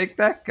like, take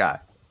that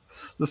guy.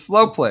 The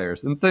slow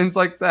players and things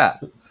like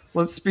that.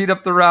 Let's speed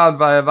up the round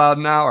by about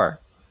an hour.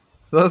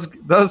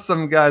 Those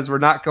some guys we're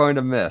not going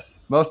to miss.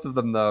 Most of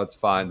them, though, it's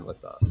fine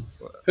with us.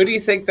 Who do you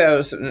think that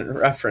was in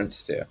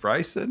reference to?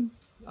 Bryson?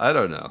 I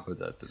don't know who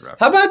that's in reference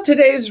to. How about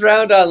today's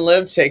round on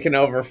LIV taking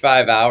over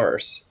 5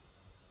 hours?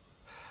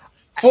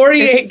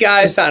 48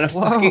 guys on a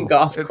fucking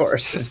golf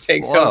course. It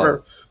takes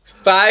over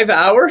 5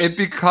 hours.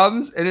 It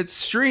becomes, and it's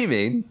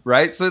streaming,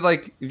 right? So,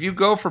 like, if you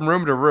go from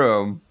room to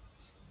room,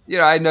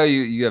 I know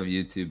you have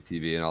YouTube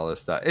TV and all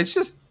this stuff. It's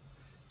just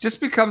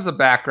becomes a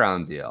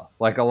background deal,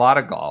 like a lot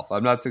of golf.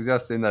 I'm not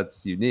suggesting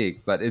that's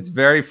unique, but it's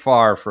very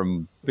far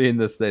from being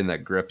this thing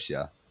that grips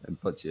you and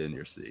puts you in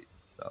your seat.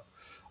 So,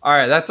 all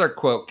right, that's our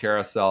quote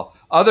carousel.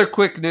 Other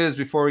quick news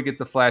before we get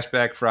to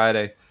Flashback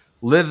Friday.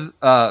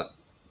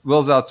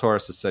 Will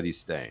Zalatoris has said he's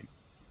staying.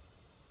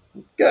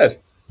 Good.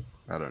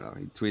 I don't know.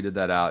 He tweeted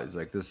that out. He's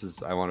like,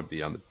 I want to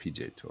be on the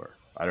PGA Tour.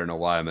 I don't know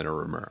why I'm in a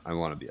rumor. I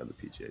want to be on the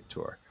PGA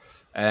Tour.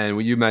 And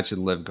when you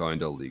mentioned LIV going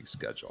to a league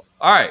schedule.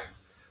 All right.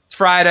 It's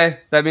Friday.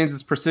 That means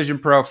it's Precision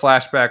Pro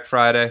Flashback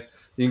Friday.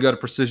 You can go to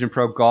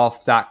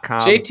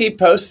precisionprogolf.com. JT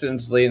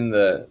Poston's leading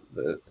the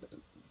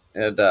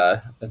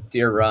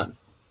Deere Run.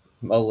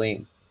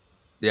 Moline.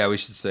 Yeah, we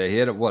should say. He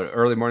had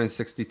early morning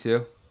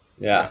 62?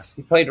 Yeah, yes.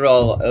 He played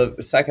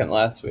second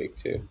last week,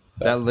 too.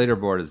 So. That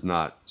leaderboard is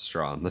not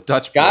strong. The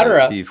Dutch board is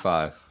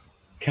T5.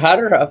 Got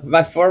her up.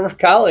 My former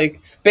colleague,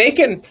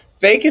 Bacon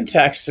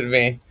texted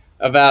me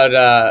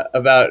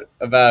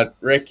about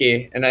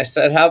Ricky, and I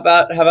said, how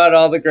about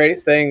all the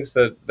great things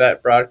that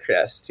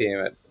broadcast team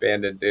at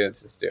Bandon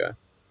Dunes is doing?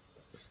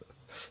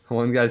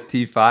 One guy's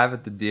T5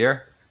 at the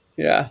Deere.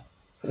 Yeah,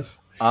 he's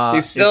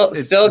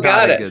still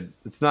got it.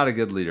 It's not a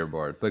good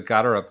leaderboard, but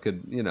Gotterup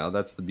could.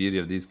 That's the beauty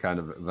of these kind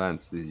of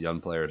events. These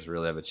young players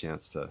really have a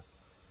chance to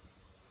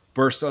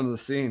burst onto the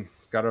scene.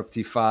 Gotterup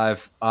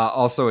T5.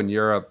 Also in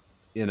Europe,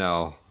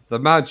 the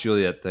Mount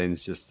Juliet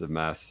thing's just a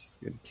mess.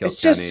 It's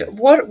just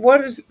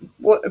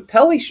what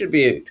Pelly should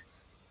be.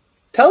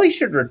 Pelly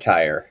should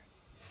retire.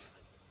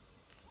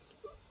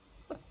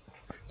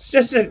 It's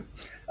just an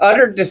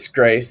utter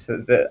disgrace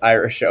that the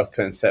Irish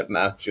Open's at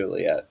Mount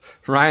Juliet.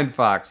 Ryan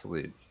Fox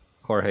leads.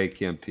 Jorge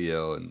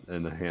Campillo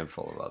and a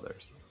handful of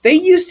others. They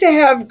used to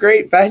have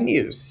great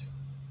venues.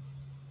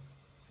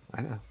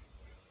 I know.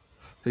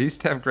 They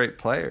used to have great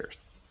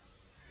players.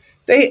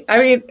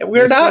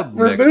 We're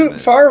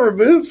not far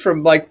removed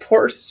from like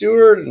Port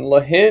Stewart and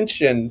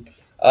LaHinch and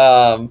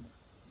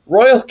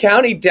Royal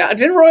County Down.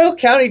 Didn't Royal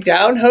County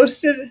Down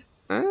host it?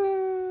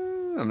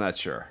 I'm not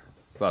sure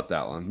about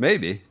that one.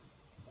 Maybe.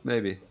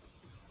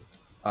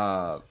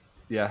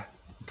 Yeah.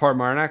 Port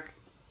Marnock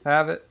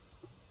have it.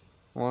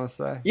 I want to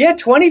say. Yeah,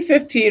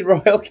 2015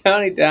 Royal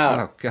County Down.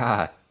 Oh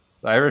God,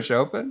 the Irish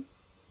Open.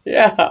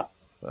 Yeah.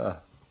 Uh,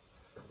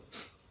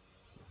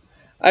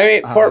 I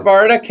mean, Port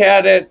Bardock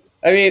had it.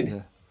 I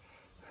mean,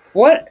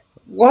 what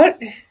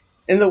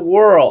in the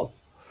world?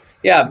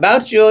 Yeah,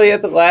 Mount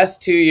Juliet the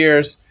last 2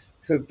 years,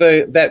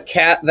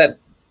 that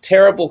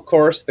terrible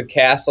course, the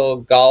Castle,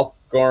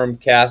 Gorm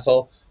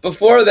Castle.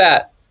 Before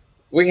that,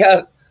 we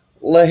had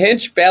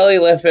Lahinch,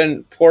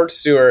 Ballyliffin, Port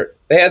Stewart.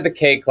 They had the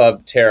K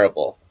Club,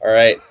 terrible. All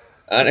right,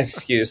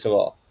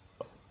 unexcusable.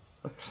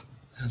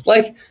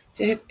 Like,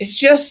 it's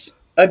just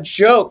a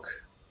joke.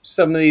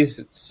 Some of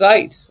these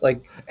sites,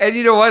 like, and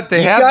you know what?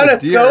 They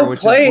have the Deere, which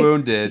is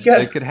wounded.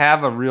 They could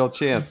have a real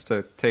chance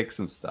to take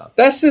some stuff.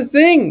 That's the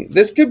thing.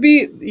 This could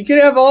be. You could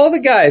have all the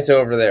guys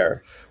over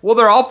there. Well,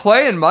 they're all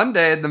playing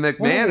Monday at the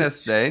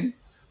McManus thing.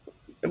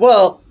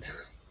 Well,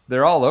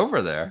 they're all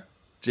over there.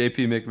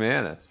 JP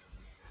McManus.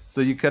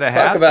 So you could have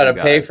talk about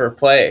a pay for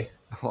play.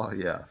 Well,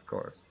 yeah, of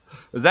course.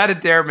 Is that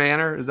at Dare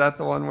Manor? Is that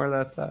the one where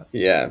that's at?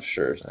 Yeah, I'm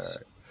sure.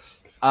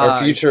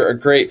 A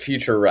great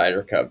future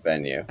Ryder Cup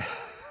venue.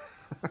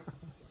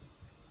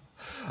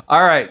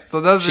 All right,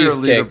 so those are your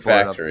Cheesecake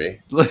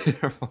Factory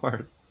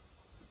leaderboard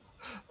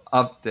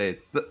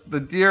updates. The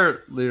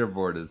Deere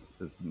leaderboard is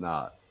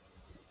not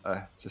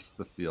just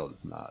the field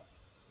is not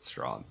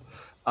strong.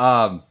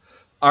 All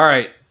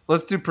right,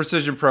 let's do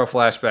Precision Pro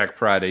Flashback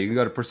Friday. You can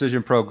go to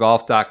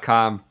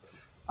precisionprogolf.com,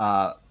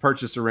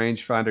 purchase a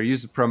rangefinder,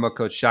 use the promo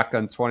code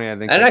Shotgun20. I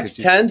think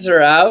NX10s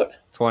are out.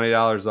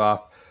 $20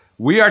 off.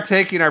 We are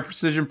taking our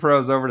Precision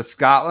Pros over to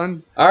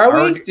Scotland. Are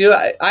we?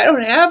 I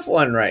don't have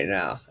one right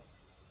now.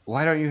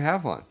 Why don't you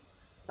have one?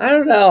 I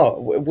don't know.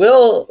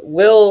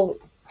 Will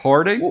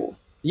hoarding?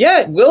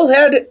 Yeah, Will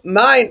had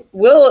mine.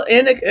 Will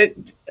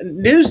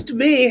news to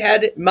me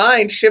had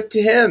mine shipped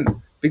to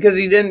him because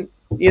he didn't,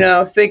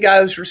 think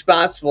I was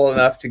responsible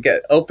enough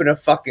to open a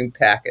fucking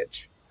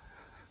package.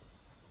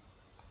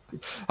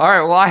 All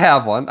right, well, I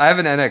have one. I have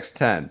an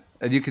NX10,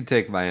 and you can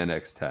take my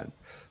NX10.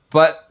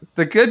 But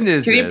the good news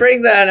is... Can you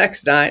bring the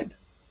NX9?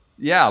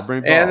 Yeah, I'll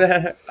bring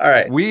both. All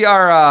right. We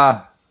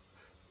are...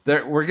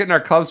 we're getting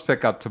our clubs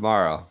pick up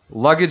tomorrow.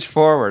 Luggage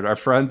Forward, our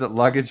friends at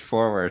Luggage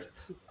Forward,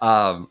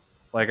 are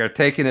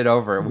taking it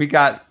over. We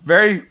got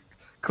very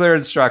clear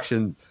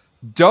instruction.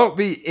 Don't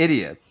be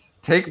idiots.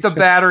 Take the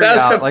battery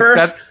out.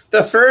 That's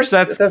the first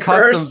sentence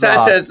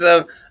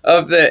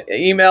of the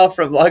email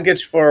from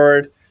Luggage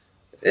Forward.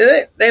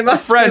 They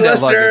must be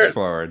listeners. Luggage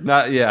Forward.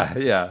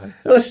 Yeah.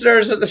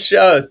 Listeners of the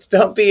show.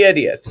 Don't be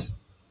idiots.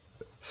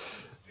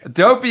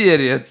 Don't be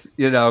idiots.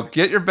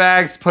 Get your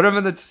bags, put them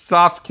in the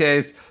soft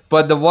case.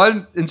 But the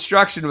one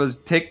instruction was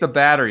take the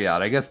battery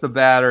out. I guess the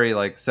battery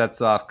sets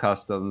off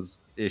customs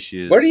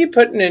issues. What are you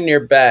putting in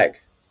your bag?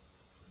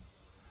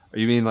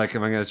 You mean am I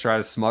going to try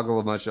to smuggle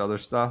a bunch of other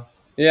stuff?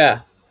 Yeah.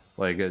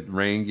 Like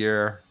rain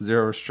gear,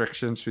 zero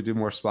restrictions. Should we do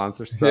more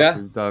sponsor stuff? Yeah.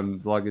 We've done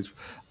luggage.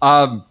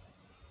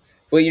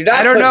 Well, you're not.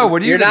 I don't know.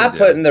 What are you? You're not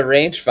putting the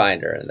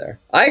rangefinder in there.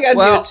 I got to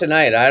do it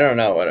tonight. I don't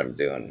know what I'm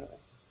doing.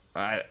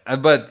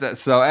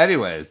 So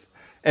anyways,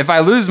 if I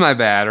lose my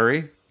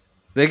battery,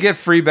 they get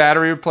free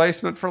battery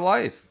replacement for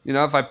life.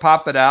 If I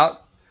pop it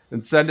out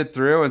and send it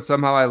through and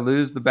somehow I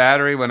lose the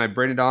battery when I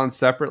bring it on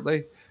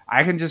separately,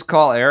 I can just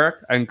call Eric.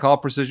 I can call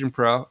Precision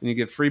Pro and you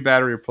get free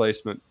battery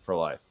replacement for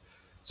life.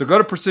 So go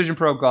to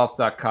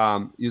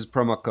precisionprogolf.com, use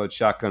promo code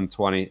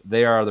Shotgun20.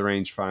 They are the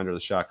rangefinder, the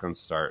shotgun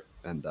start,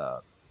 and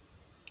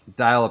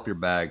dial up your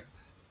bag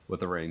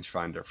with a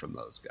rangefinder from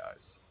those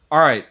guys. All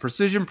right,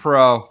 Precision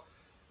Pro.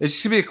 It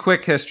should be a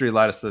quick history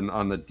lesson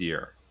on the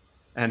Deere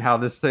and how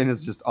this thing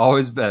has just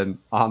always been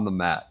on the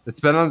mat. It's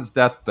been on its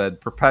deathbed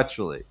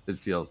perpetually, it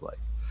feels like.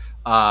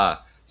 I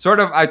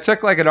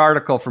took an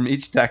article from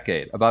each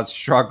decade about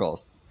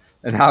struggles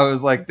and how it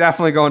was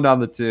definitely going down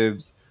the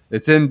tubes.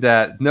 It's in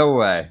debt. No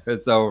way.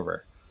 It's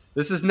over.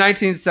 This is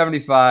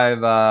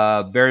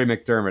 1975, Barry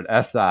McDermott,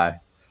 SI.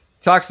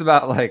 Talks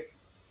about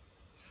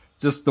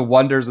just the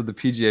wonders of the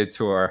PGA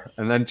Tour,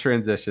 and then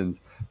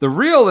transitions. The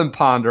real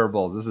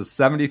imponderables, this is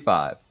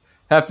 75,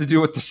 have to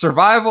do with the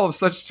survival of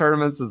such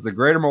tournaments as the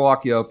Greater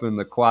Milwaukee Open and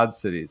the Quad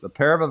Cities, a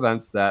pair of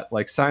events that,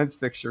 like science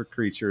fiction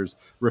creatures,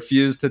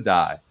 refuse to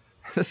die.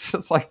 This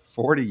was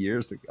 40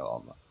 years ago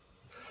almost.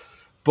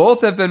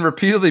 Both have been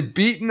repeatedly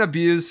beaten,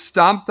 abused,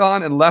 stomped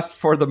on, and left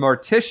for the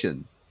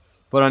morticians.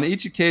 But on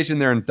each occasion,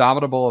 their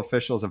indomitable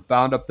officials have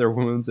bound up their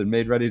wounds and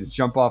made ready to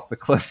jump off the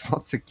cliff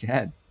once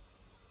again.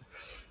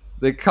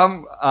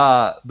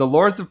 The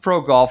Lords of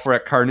Pro Golf were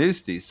at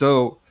Carnoustie.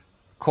 So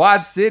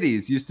Quad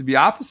Cities used to be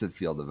opposite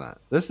field event.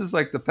 This is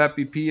the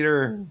Pepe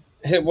Peter.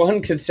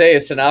 One could say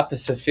it's an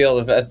opposite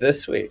field event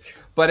this week.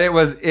 But it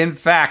was, in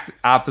fact,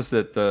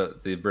 opposite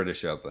the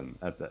British Open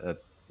at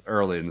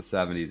early in the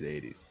 70s,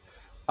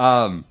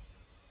 80s.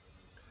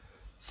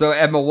 So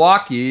at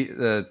Milwaukee,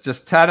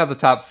 just 10 of the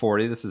top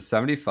 40. This is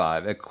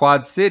 75. At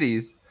Quad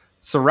Cities,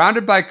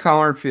 surrounded by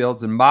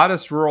cornfields and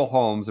modest rural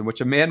homes in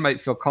which a man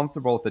might feel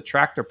comfortable with a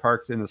tractor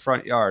parked in the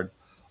front yard,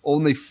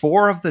 only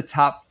 4 of the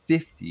top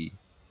 50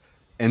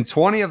 and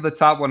 20 of the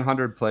top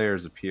 100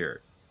 players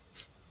appeared.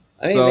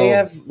 I mean, they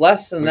have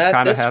less than that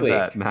kind of this have week.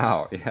 that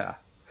now, yeah.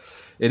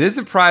 It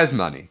isn't prize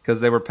money because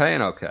they were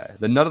paying okay.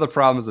 The nut of the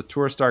problem is the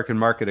tour star can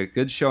market a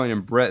good showing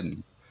in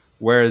Britain,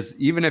 whereas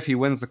even if he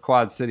wins the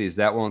Quad Cities,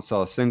 that won't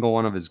sell a single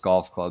one of his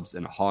golf clubs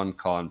in a Hong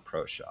Kong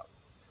pro shop.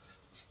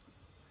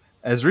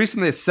 As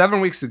recently as 7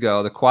 weeks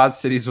ago, the Quad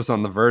Cities was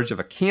on the verge of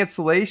a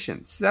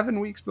cancellation 7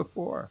 weeks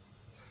before.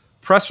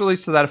 Press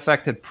release to that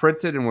effect had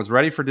printed and was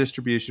ready for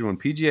distribution when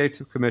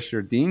PGA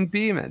Commissioner Dean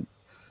Beeman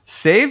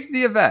saved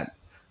the event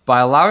by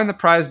allowing the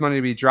prize money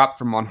to be dropped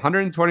from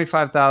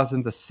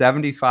 $125,000 to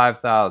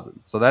 $75,000.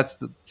 So that's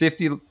the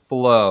 50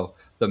 below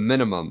the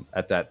minimum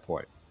at that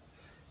point.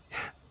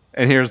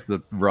 And here's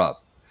the rub.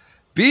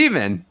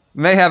 Beeman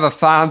may have a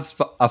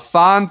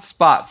fond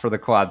spot for the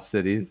Quad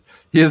Cities.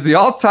 He is the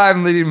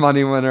all-time leading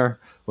money winner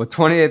with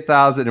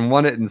 $28,000 and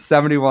won it in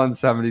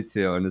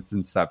 71-72 in its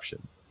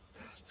inception.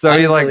 So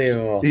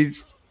he's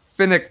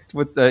finished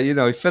with the, he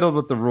fiddled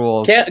with the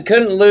rules.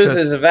 Couldn't lose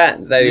his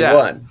event that he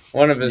won.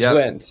 One of his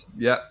wins.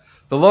 Yep.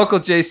 The local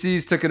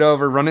JCs took it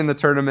over, running the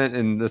tournament,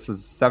 and this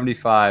was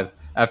 75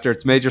 after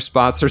its major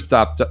sponsors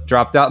dropped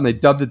out, and they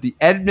dubbed it the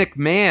Ed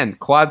McMahon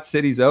Quad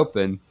Cities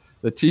Open.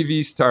 The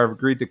TV star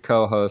agreed to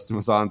co-host and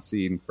was on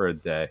scene for a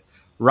day.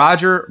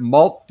 Roger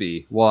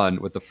Maltby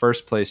won with the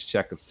first place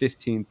check of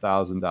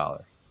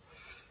 $15,000.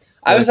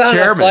 I was on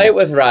a flight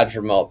with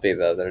Roger Maltby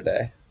the other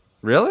day.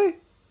 Really?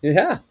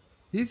 Yeah.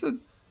 He's out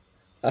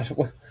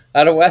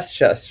of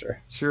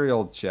Westchester. Cheery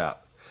old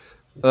chap.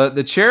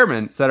 The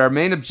chairman said our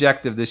main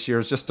objective this year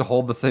is just to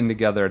hold the thing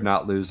together and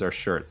not lose our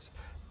shirts.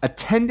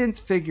 Attendance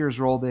figures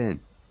rolled in.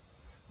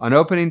 On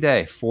opening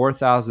day,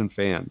 4,000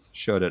 fans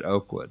showed at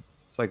Oakwood.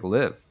 It's like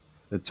LIV.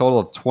 A total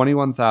of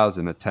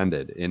 21,000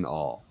 attended in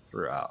all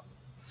throughout.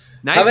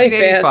 How many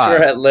fans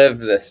were at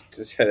LIV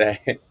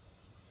today?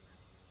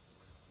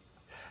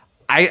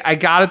 I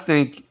gotta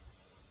think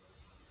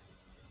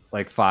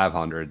like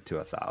 500 to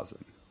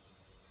 1,000.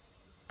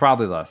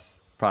 Probably less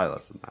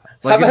than that.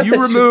 Like if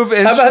you remove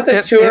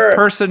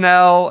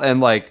personnel and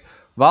like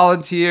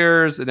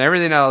volunteers and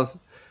everything else,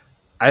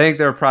 I think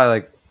there were probably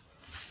like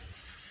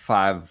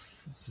 500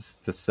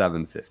 to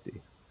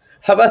 750.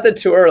 How about the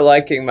tour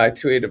liking my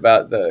tweet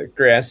about the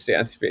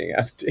grandstands being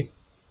empty?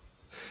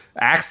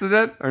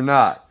 Accident or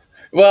not?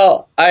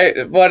 Well, the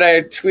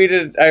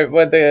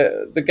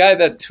guy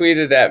that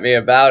tweeted at me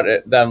about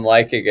it, them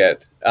liking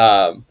it,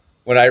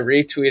 when I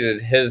retweeted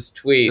his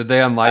tweet, did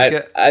they unlike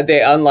it?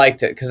 They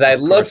unliked it because I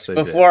looked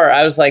before.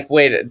 I was like,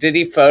 "Wait, did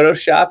he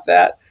Photoshop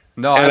that?"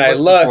 No, and I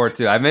looked before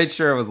too. I made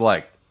sure it was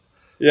liked.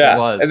 Yeah, it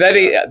was, and then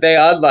they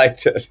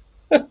unliked it.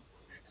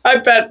 I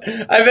bet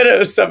it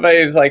was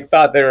somebody who's like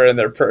thought they were in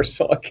their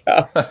personal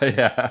account.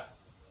 Yeah,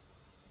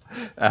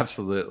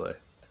 absolutely.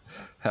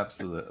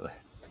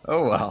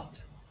 Oh well,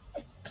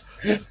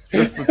 it's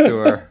just the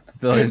tour. $1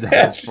 billion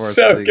sports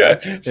so league.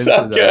 Good,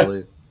 so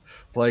good.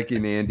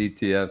 Liking Andy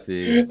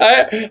TFE.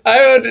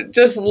 I would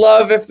just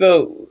love if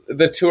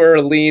the tour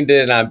leaned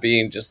in on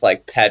being just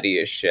like petty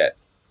as shit,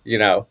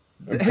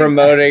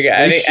 promoting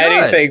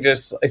anything.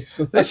 Just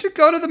they should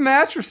go to the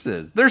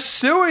mattresses. They're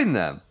suing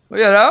them.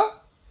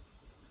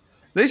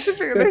 They should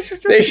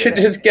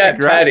just get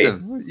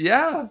aggressive. petty.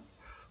 Yeah,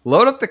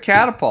 load up the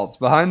catapults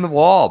behind the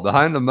wall,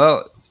 behind the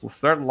moat. We'll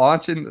start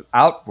launching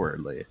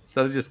outwardly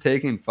instead of just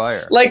taking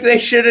fire. Like they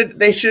should have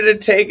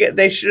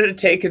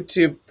taken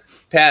to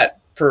Pat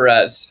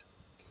Perez.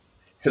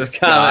 His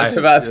comments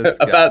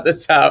about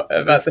this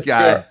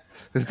guy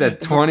who's had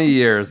 20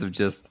 years of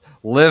just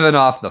living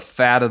off the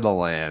fat of the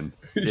land.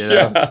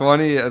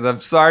 20. I'm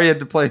sorry you had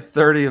to play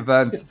 30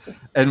 events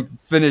and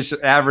finish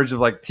average of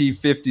like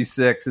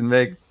T56 and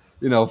make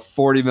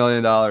 $40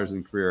 million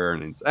in career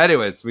earnings.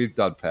 Anyways, we've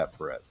done Pat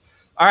Perez.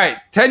 All right,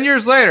 10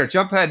 years later,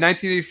 jump ahead,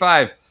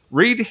 1985.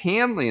 Reed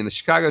Hanley in the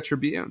Chicago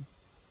Tribune.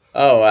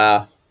 Oh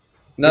wow,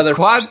 another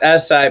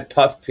SI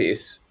puff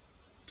piece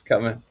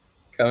coming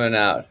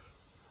out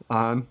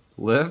on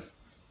LIV,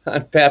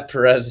 on Pat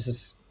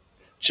Perez's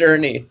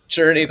journey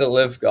to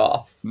LIV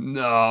golf.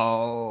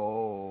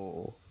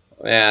 No,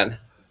 man,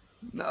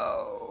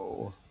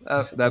 no.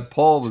 That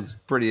poll was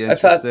pretty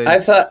interesting. I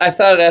thought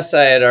SI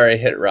had already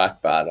hit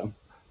rock bottom.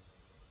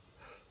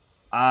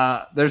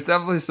 There's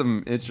definitely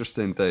some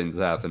interesting things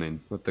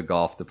happening with the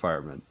golf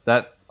department.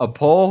 That a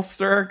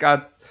pollster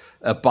got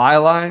a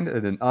byline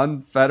and an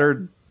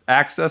unfettered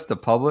access to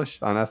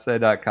publish on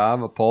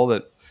SA.com, a poll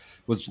that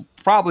was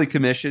probably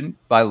commissioned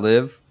by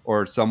LIV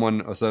or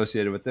someone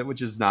associated with it,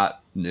 which is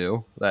not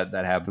new. That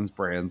happens.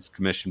 Brands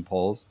commission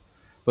polls.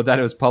 But that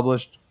it was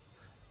published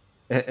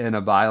in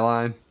a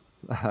byline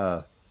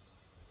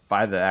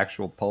by the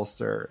actual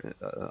pollster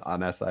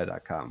on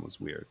SI.com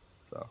was weird.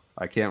 So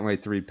I can't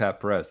wait to read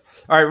Pat Perez.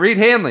 All right, Reed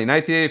Hanley,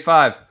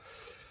 1985.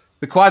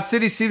 The Quad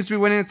Cities seems to be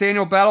winning its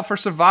annual battle for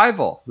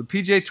survival. The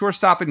PGA Tour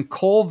stop in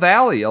Coal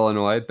Valley,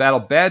 Illinois,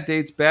 battled bad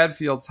dates, bad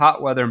fields,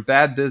 hot weather, and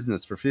bad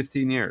business for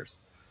 15 years.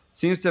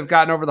 Seems to have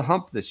gotten over the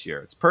hump this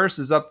year. Its purse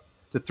is up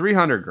to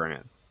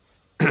 $300,000.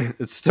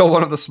 It's still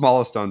one of the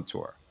smallest on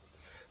tour.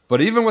 But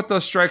even with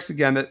those strikes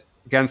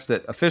against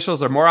it,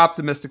 officials are more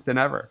optimistic than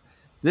ever.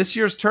 This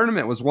year's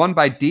tournament was won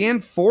by Dan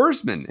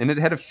Forsman, and it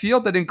had a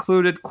field that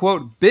included,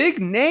 quote,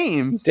 big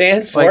names.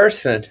 Dan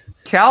Forsman. Like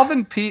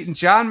Calvin Pete and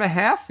John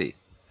Mahaffey.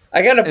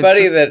 I got a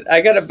buddy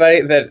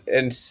that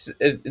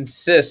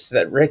insists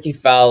that Ricky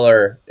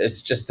Fowler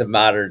is just a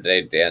modern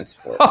day Dan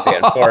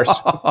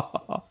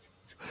Forsman.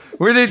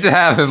 We need to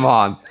have him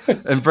on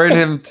and bring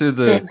him to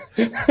the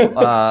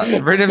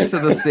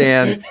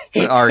stand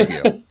and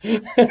argue.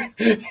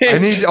 I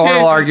need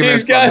oral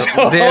arguments on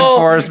Dan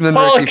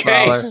Forsman, Ricky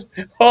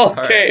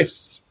Fowler.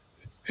 Case.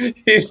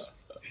 He's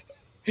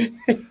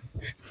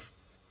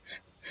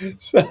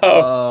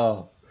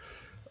so.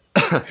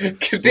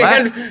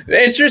 Dan,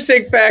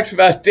 interesting fact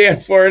about Dan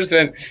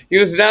Forsman: he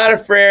was not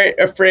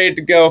afraid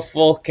to go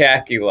full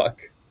khaki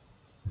look.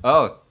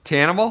 Oh,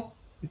 Tanimal?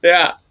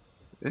 Yeah,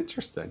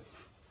 interesting.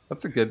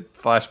 That's a good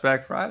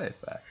Flashback Friday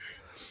fact.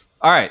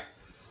 All right.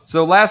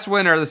 So last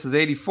winter, this is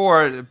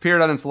 84, it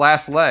appeared on its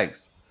last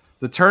legs.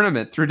 The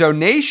tournament, through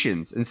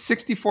donations and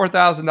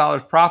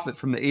 $64,000 profit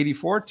from the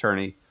 84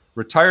 tourney,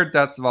 retired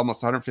debts of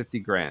almost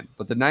 $150,000.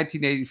 But the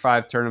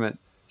 1985 tournament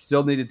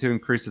still needed to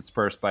increase its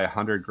purse by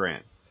 $100,000.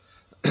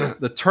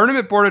 The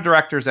tournament board of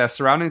directors asked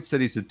surrounding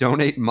cities to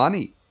donate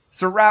money.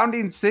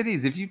 Surrounding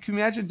cities. If you can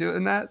imagine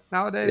doing that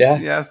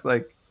nowadays, you ask,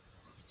 like,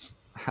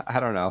 I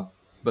don't know.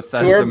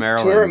 Bethesda,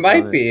 Maryland. Tour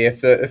might be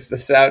if the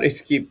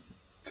Saudis keep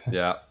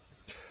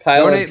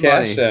piling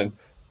cash in.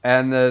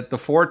 And the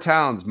four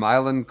towns,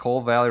 Milan,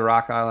 Coal Valley,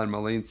 Rock Island,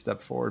 Moline,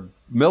 stepped forward.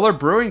 Miller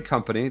Brewing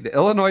Company, the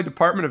Illinois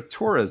Department of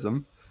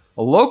Tourism,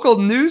 a local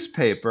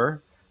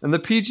newspaper, and the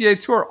PGA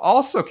Tour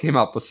also came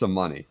up with some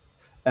money.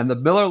 And the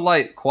Miller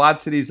Lite Quad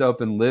Cities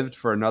Open lived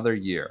for another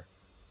year.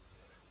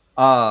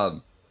 This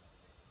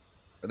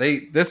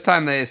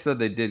time they said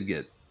they did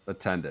get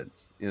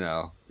attendance.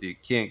 You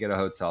can't get a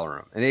hotel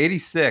room. In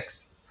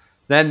 86,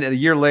 then a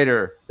year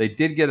later, they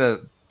did get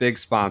a big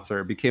sponsor.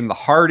 It became the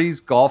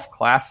Hardee's Golf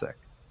Classic.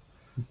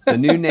 The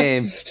new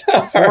name,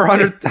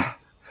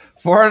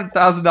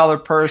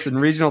 $400,000 purse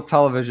and regional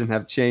television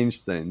have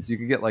changed things. You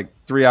could get like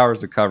 3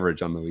 hours of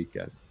coverage on the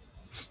weekend.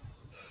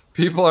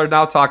 People are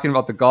now talking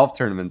about the golf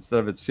tournament instead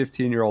of its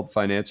 15-year-old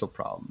financial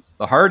problems.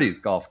 The Hardee's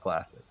Golf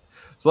Classic.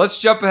 So let's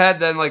jump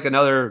ahead then like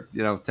another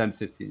 10,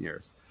 15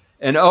 years.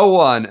 In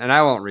 01, and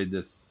I won't read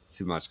this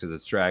too much because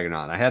it's dragging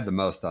on. I had the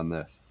most on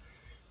this.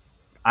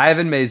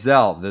 Ivan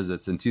Maisel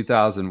visits in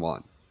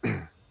 2001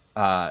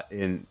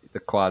 in the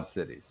Quad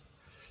Cities.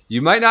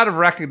 You might not have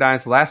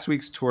recognized last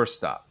week's tour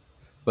stop,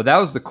 but that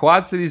was the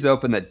Quad Cities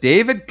Open that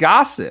David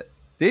Gossett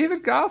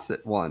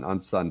won on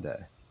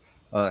Sunday.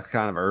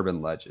 Kind of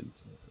urban legend,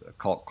 a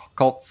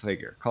cult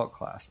figure, cult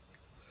classic.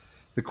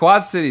 The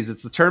Quad Cities,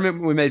 it's the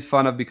tournament we made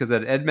fun of because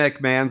it had Ed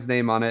McMahon's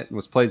name on it and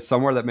was played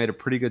somewhere that made a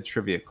pretty good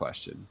trivia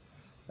question.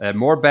 It had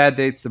more bad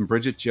dates than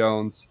Bridget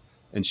Jones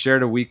and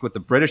shared a week with the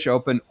British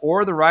Open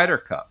or the Ryder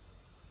Cup.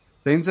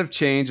 Things have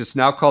changed. It's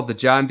now called the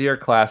John Deere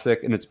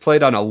Classic, and it's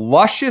played on a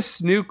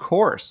luscious new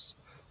course,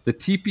 the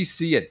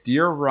TPC at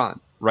Deere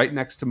Run, right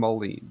next to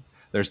Moline.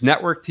 There's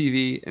network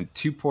TV and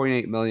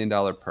 $2.8 million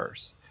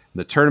purse.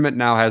 The tournament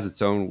now has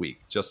its own week,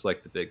 just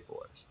like the big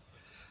boys.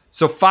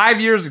 So 5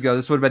 years ago,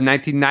 this would have been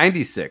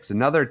 1996,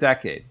 another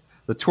decade,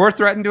 the tour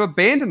threatened to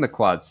abandon the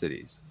Quad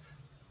Cities.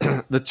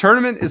 The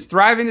tournament is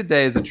thriving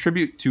today as a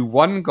tribute to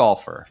one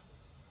golfer,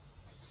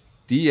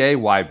 D.A.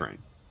 Weibring.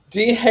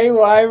 D.A.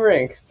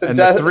 Weibring,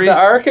 the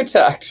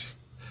architect.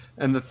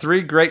 And the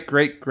three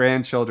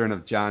great-great-grandchildren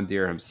of John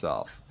Deere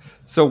himself.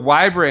 So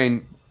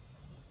Weibring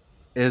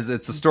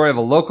it's a story of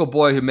a local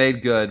boy who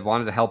made good,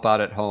 wanted to help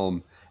out at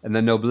home, and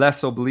the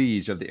noblesse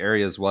oblige of the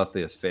area's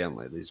wealthiest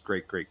family, these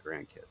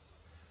great-great-grandkids.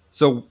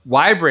 So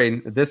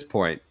Weibring, at this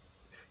point,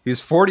 he was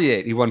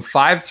 48. He won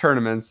 5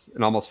 tournaments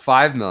and almost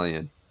 $5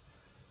 million.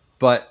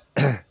 But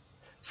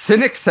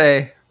cynics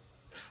say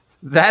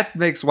that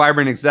makes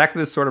Weibring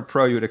exactly the sort of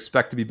pro you would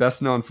expect to be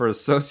best known for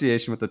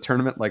association with a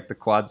tournament like the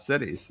Quad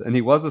Cities. And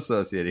he was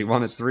associated. He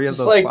won at 3 of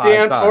those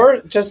 5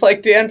 times. Just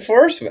like Dan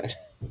Forsman.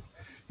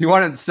 He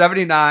won in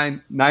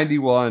 79,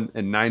 91,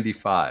 and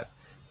 95.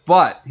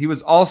 But he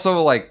was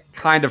also like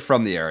kind of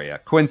from the area.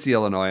 Quincy,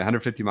 Illinois,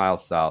 150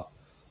 miles south.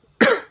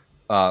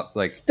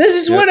 This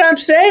is what I'm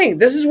saying.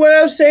 This is what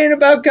I was saying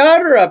about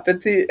Goddard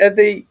at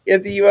the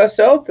U.S.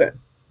 Open.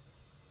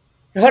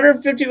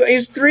 150.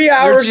 He's 3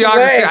 hours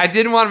away. I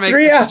didn't want to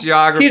make this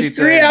geography. He's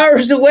 3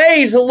 hours away.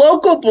 He's a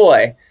local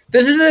boy.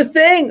 This is the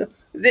thing.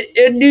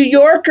 A New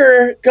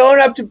Yorker going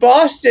up to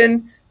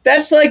Boston.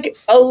 That's like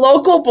a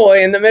local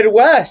boy in the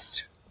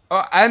Midwest.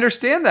 Oh, I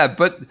understand that,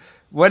 but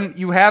when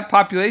you have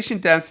population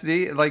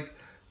density, like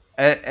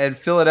at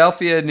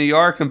Philadelphia, New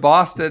York, and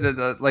Boston,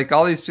 and like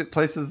all these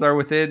places are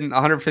within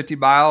 150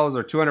 miles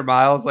or 200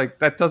 miles, like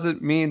that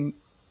doesn't mean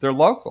they're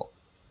local.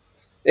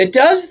 It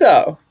does,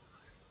 though.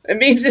 It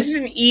means this is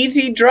an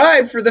easy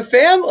drive for the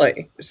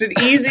family. It's an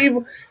easy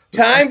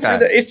time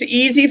it's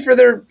easy for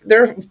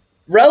their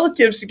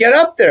relatives to get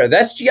up there.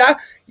 That's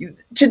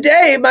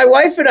today, my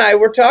wife and I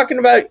were talking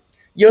about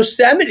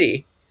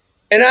Yosemite,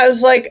 and I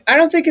was like, I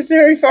don't think it's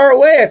very far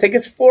away. I think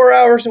it's 4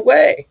 hours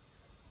away.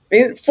 I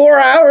mean, 4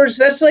 hours,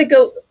 that's like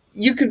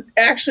you could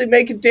actually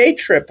make a day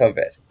trip of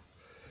it.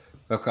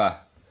 Okay.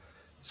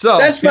 So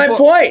that's my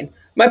point.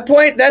 My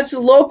point. That's the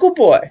local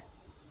boy.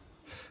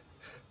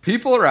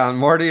 People around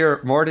more to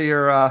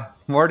your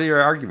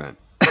argument.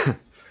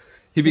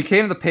 He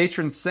became the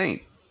patron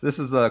saint. This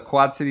is a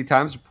Quad City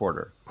Times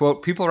reporter.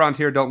 Quote, people around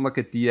here don't look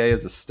at DA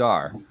as a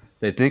star.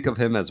 They think of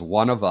him as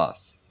one of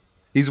us.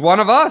 He's one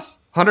of us,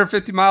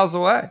 150 miles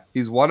away.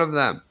 He's one of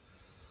them.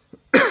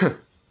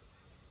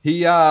 So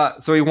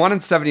he won in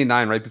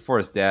 79, right before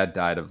his dad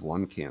died of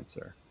lung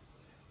cancer.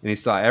 And he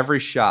saw every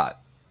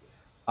shot.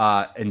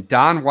 And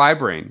Don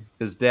Wybring,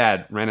 his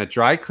dad, ran a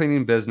dry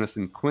cleaning business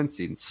in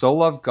Quincy and so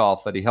loved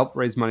golf that he helped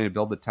raise money to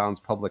build the town's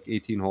public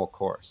 18-hole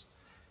course.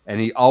 And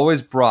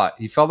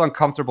he felt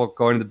uncomfortable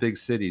going to the big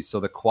cities. So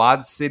the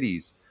Quad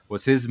Cities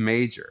was his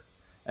major.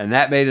 And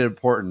that made it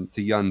important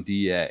to young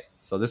DA.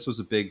 So this was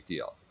a big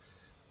deal.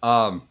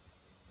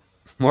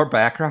 More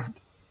background.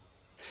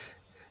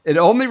 It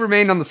only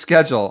remained on the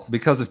schedule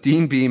because of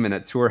Dean Beeman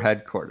at tour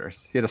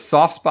headquarters. He had a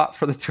soft spot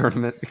for the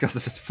tournament because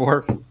of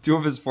two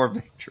of his four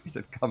victories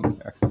had come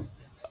there.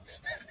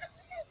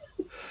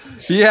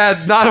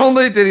 Not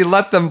only did he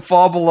let them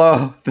fall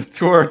below the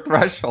tour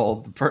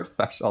threshold, the purse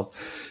threshold,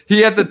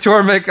 he had the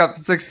tour make up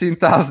 $16,000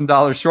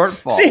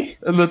 shortfall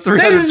in the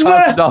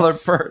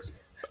 $300,000 purse.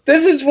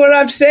 This is what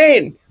I'm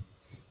saying.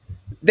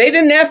 They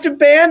didn't have to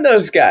ban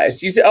those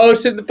guys. You said,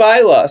 it's in the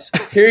bylaws.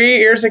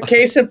 Here's a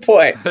case in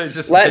point.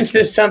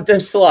 Letting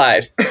something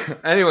slide.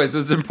 Anyways, it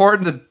was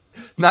important to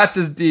not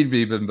just Dean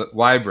Beeman, but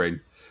Wybring.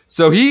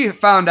 So he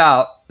found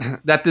out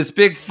that this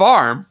big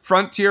farm,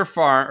 Frontier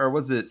Farm, or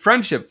was it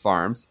Friendship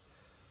Farms,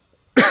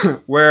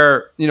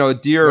 where, a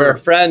deer... Where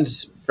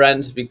friends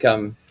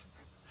become...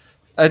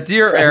 A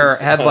deer heir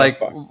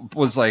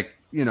was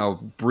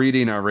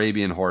breeding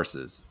Arabian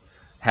horses.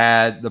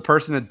 The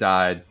person had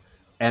died,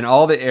 and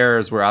all the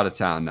heirs were out of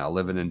town now,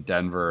 living in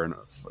Denver,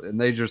 and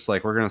they just we're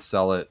going to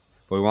sell it,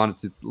 but we wanted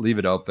to leave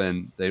it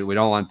open. We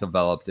don't want it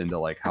developed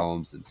into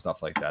homes and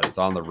stuff like that. It's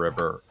on the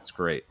river. It's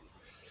great.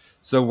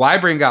 So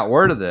Wybring got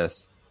word of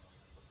this,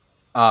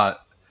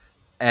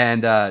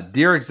 and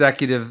Deere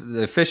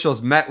the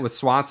officials met with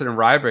Swanson and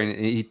Wybring,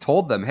 and he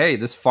told them, hey,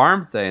 this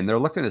farm thing, they're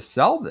looking to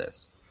sell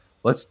this.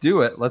 Let's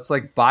do it. Let's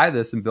buy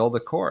this and build a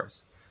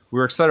course. We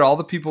were excited. All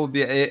the people would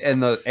be,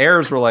 and the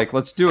heirs were like,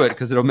 let's do it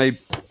because it'll make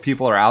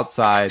people are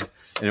outside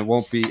and it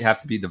won't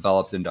have to be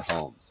developed into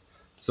homes.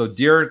 So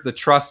Deere, the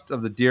trust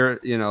of the Deere,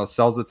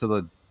 sells it to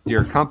the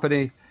Deere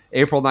company.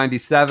 April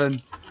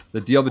 97,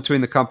 the deal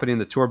between the company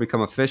and the tour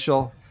become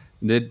official.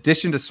 In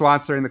addition to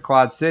sponsoring the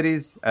Quad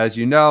Cities, as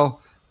you know,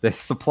 they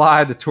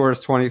supply the tour's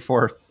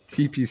 24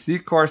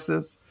 TPC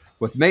courses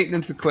with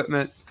maintenance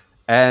equipment,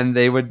 and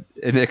they would,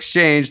 in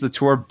exchange, the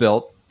tour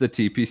built the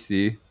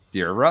TPC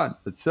Deere Run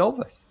at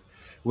Silvis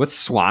with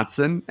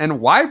Swanson and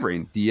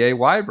Wybring, D.A.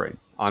 Wybring,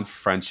 on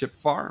Friendship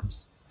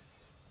Farms.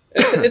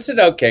 It's an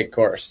okay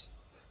course.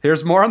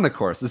 Here's more on the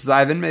course. This is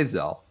Ivan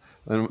Maisel,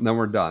 and then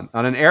we're done.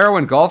 On an era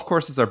when golf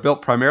courses are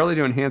built primarily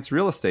to enhance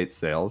real estate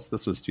sales,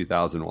 this was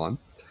 2001,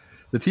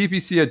 the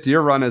TPC at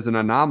Deere Run is an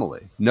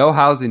anomaly. No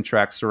housing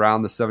tracks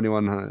surround the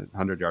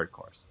 7,100-yard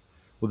course.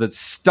 With its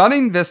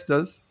stunning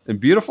vistas and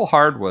beautiful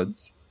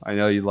hardwoods, I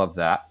know you love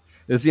that,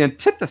 is the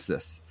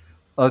antithesis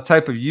of the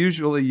type of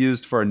usually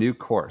used for a new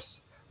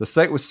course. The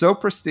site was so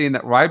pristine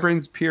that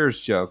Wybring's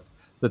peers joked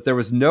that there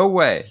was no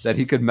way that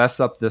he could mess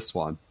up this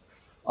one.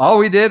 All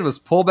we did was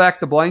pull back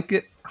the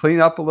blanket, clean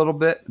up a little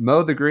bit,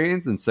 mow the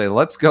greens, and say,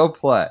 let's go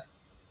play.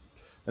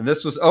 And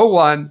this was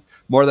 01.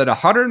 More than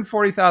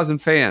 140,000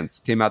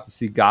 fans came out to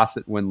see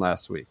Gossett win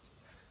last week,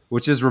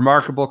 which is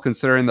remarkable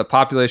considering the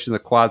population of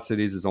the Quad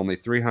Cities is only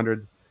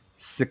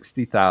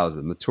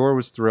 360,000. The tour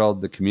was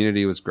thrilled. The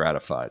community was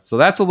gratified. So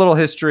that's a little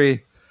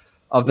history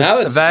of the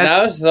event.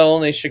 Now it's the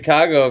only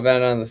Chicago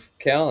event on the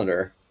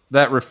calendar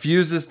that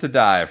refuses to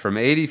die from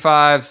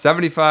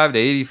 75 to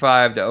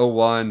 85 to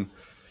 01.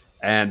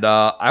 And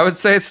I would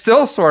say it's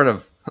still sort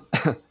of,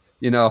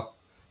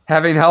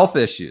 having health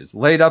issues,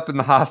 laid up in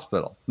the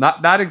hospital.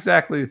 Not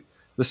exactly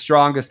the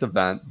strongest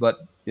event,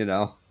 but,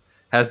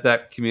 has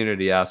that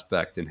community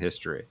aspect in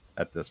history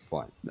at this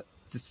point.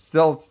 It's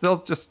still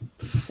just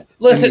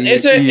listen.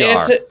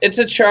 It's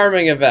a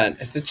charming event.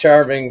 It's a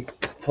charming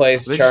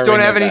place. They just don't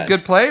have any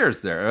good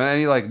players there, or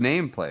any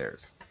name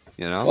players.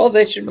 Well,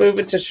 they should move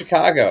it to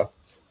Chicago.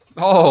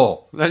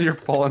 Oh, then you're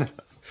pulling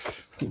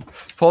it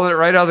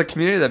right out of the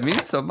community that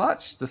means so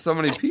much to so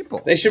many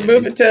people. They should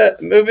move it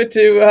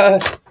to.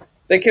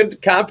 They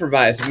could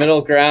compromise middle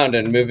ground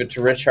and move it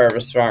to Rich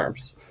Harvest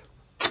Farms.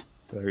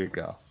 There you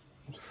go.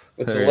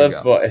 With the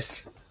LIV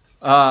boys.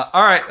 All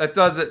right, that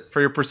does it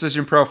for your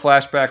Precision Pro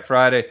Flashback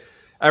Friday.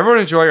 Everyone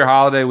enjoy your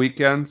holiday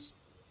weekends.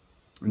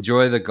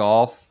 Enjoy the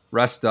golf.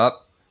 Rest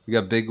up. We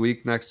got a big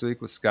week next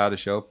week with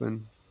Scottish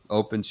Open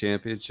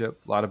Championship.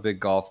 A lot of big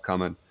golf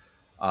coming.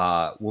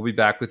 We'll be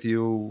back with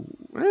you.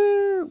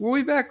 We'll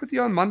be back with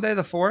you on Monday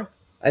the 4th.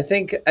 I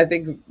think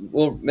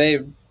we'll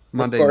maybe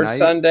Monday record night,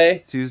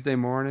 Sunday, Tuesday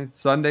morning,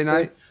 Sunday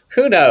night.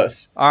 Who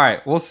knows? All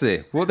right, we'll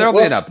see. Well, there'll be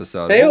an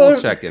episode. Maybe We'll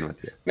check in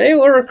with you. Maybe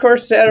we'll record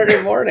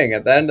Saturday morning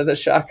at the end of the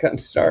shotgun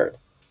start.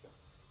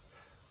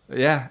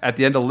 Yeah, at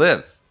the end of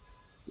LIV.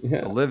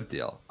 Yeah. The LIV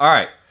deal. All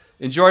right.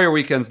 Enjoy your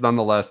weekends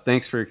nonetheless.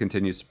 Thanks for your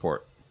continued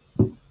support.